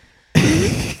 Yeah.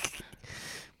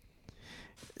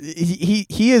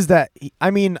 He is that. I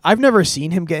mean, I've never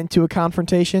seen him get into a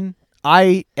confrontation.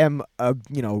 I am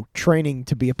training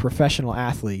to be a professional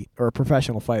athlete or a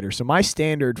professional fighter. So my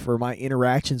standard for my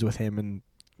interactions with him in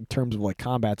terms of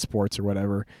combat sports or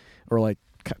whatever, or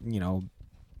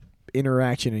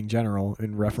interaction in general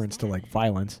in reference to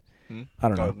violence. I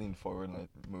don't know. I leaned forward and I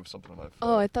moved something on my foot.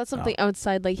 Oh, I thought something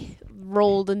outside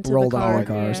Rolled rolled out of the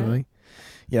car or something.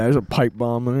 Yeah, there's a pipe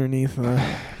bomb underneath.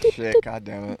 Shit, god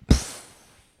damn it.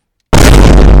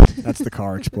 That's the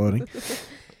car exploding.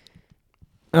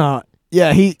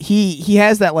 Yeah, he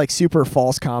has that super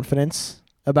false confidence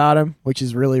about him, which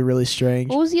is really, really strange.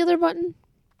 What was the other button?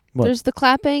 What? There's the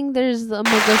clapping, there's the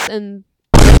Among Us, and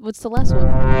what's the last one?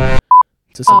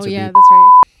 It's a Oh sensor yeah, beep. that's right.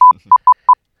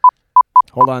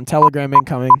 Hold on, telegram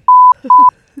incoming. What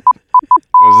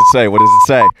does it say? What does it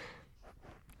say?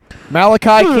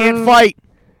 Malachi can't fight.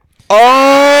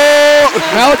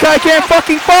 Oh! Malachi can't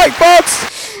fucking fight,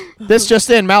 folks. This just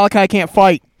in, Malachi can't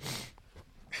fight.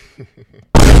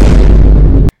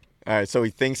 All right, so he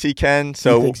thinks he can.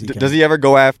 So thinks he can. Does he ever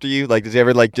go after you? Does he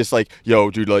ever just yo,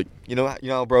 dude, you know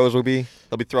how bros will be?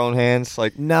 They'll be throwing hands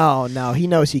No, he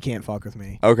knows he can't fuck with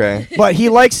me. Okay. But he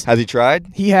likes. Has he tried?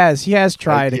 He has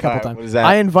tried a couple alright, times. what is that?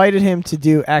 I invited him to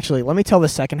do. Actually, let me tell the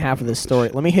second half of this story.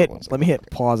 Let me hit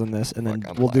pause on this, and then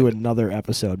Fuck, I'm we'll do blinded. another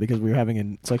episode because we're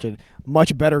having such a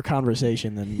much better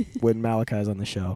conversation than when Malachi's on the show.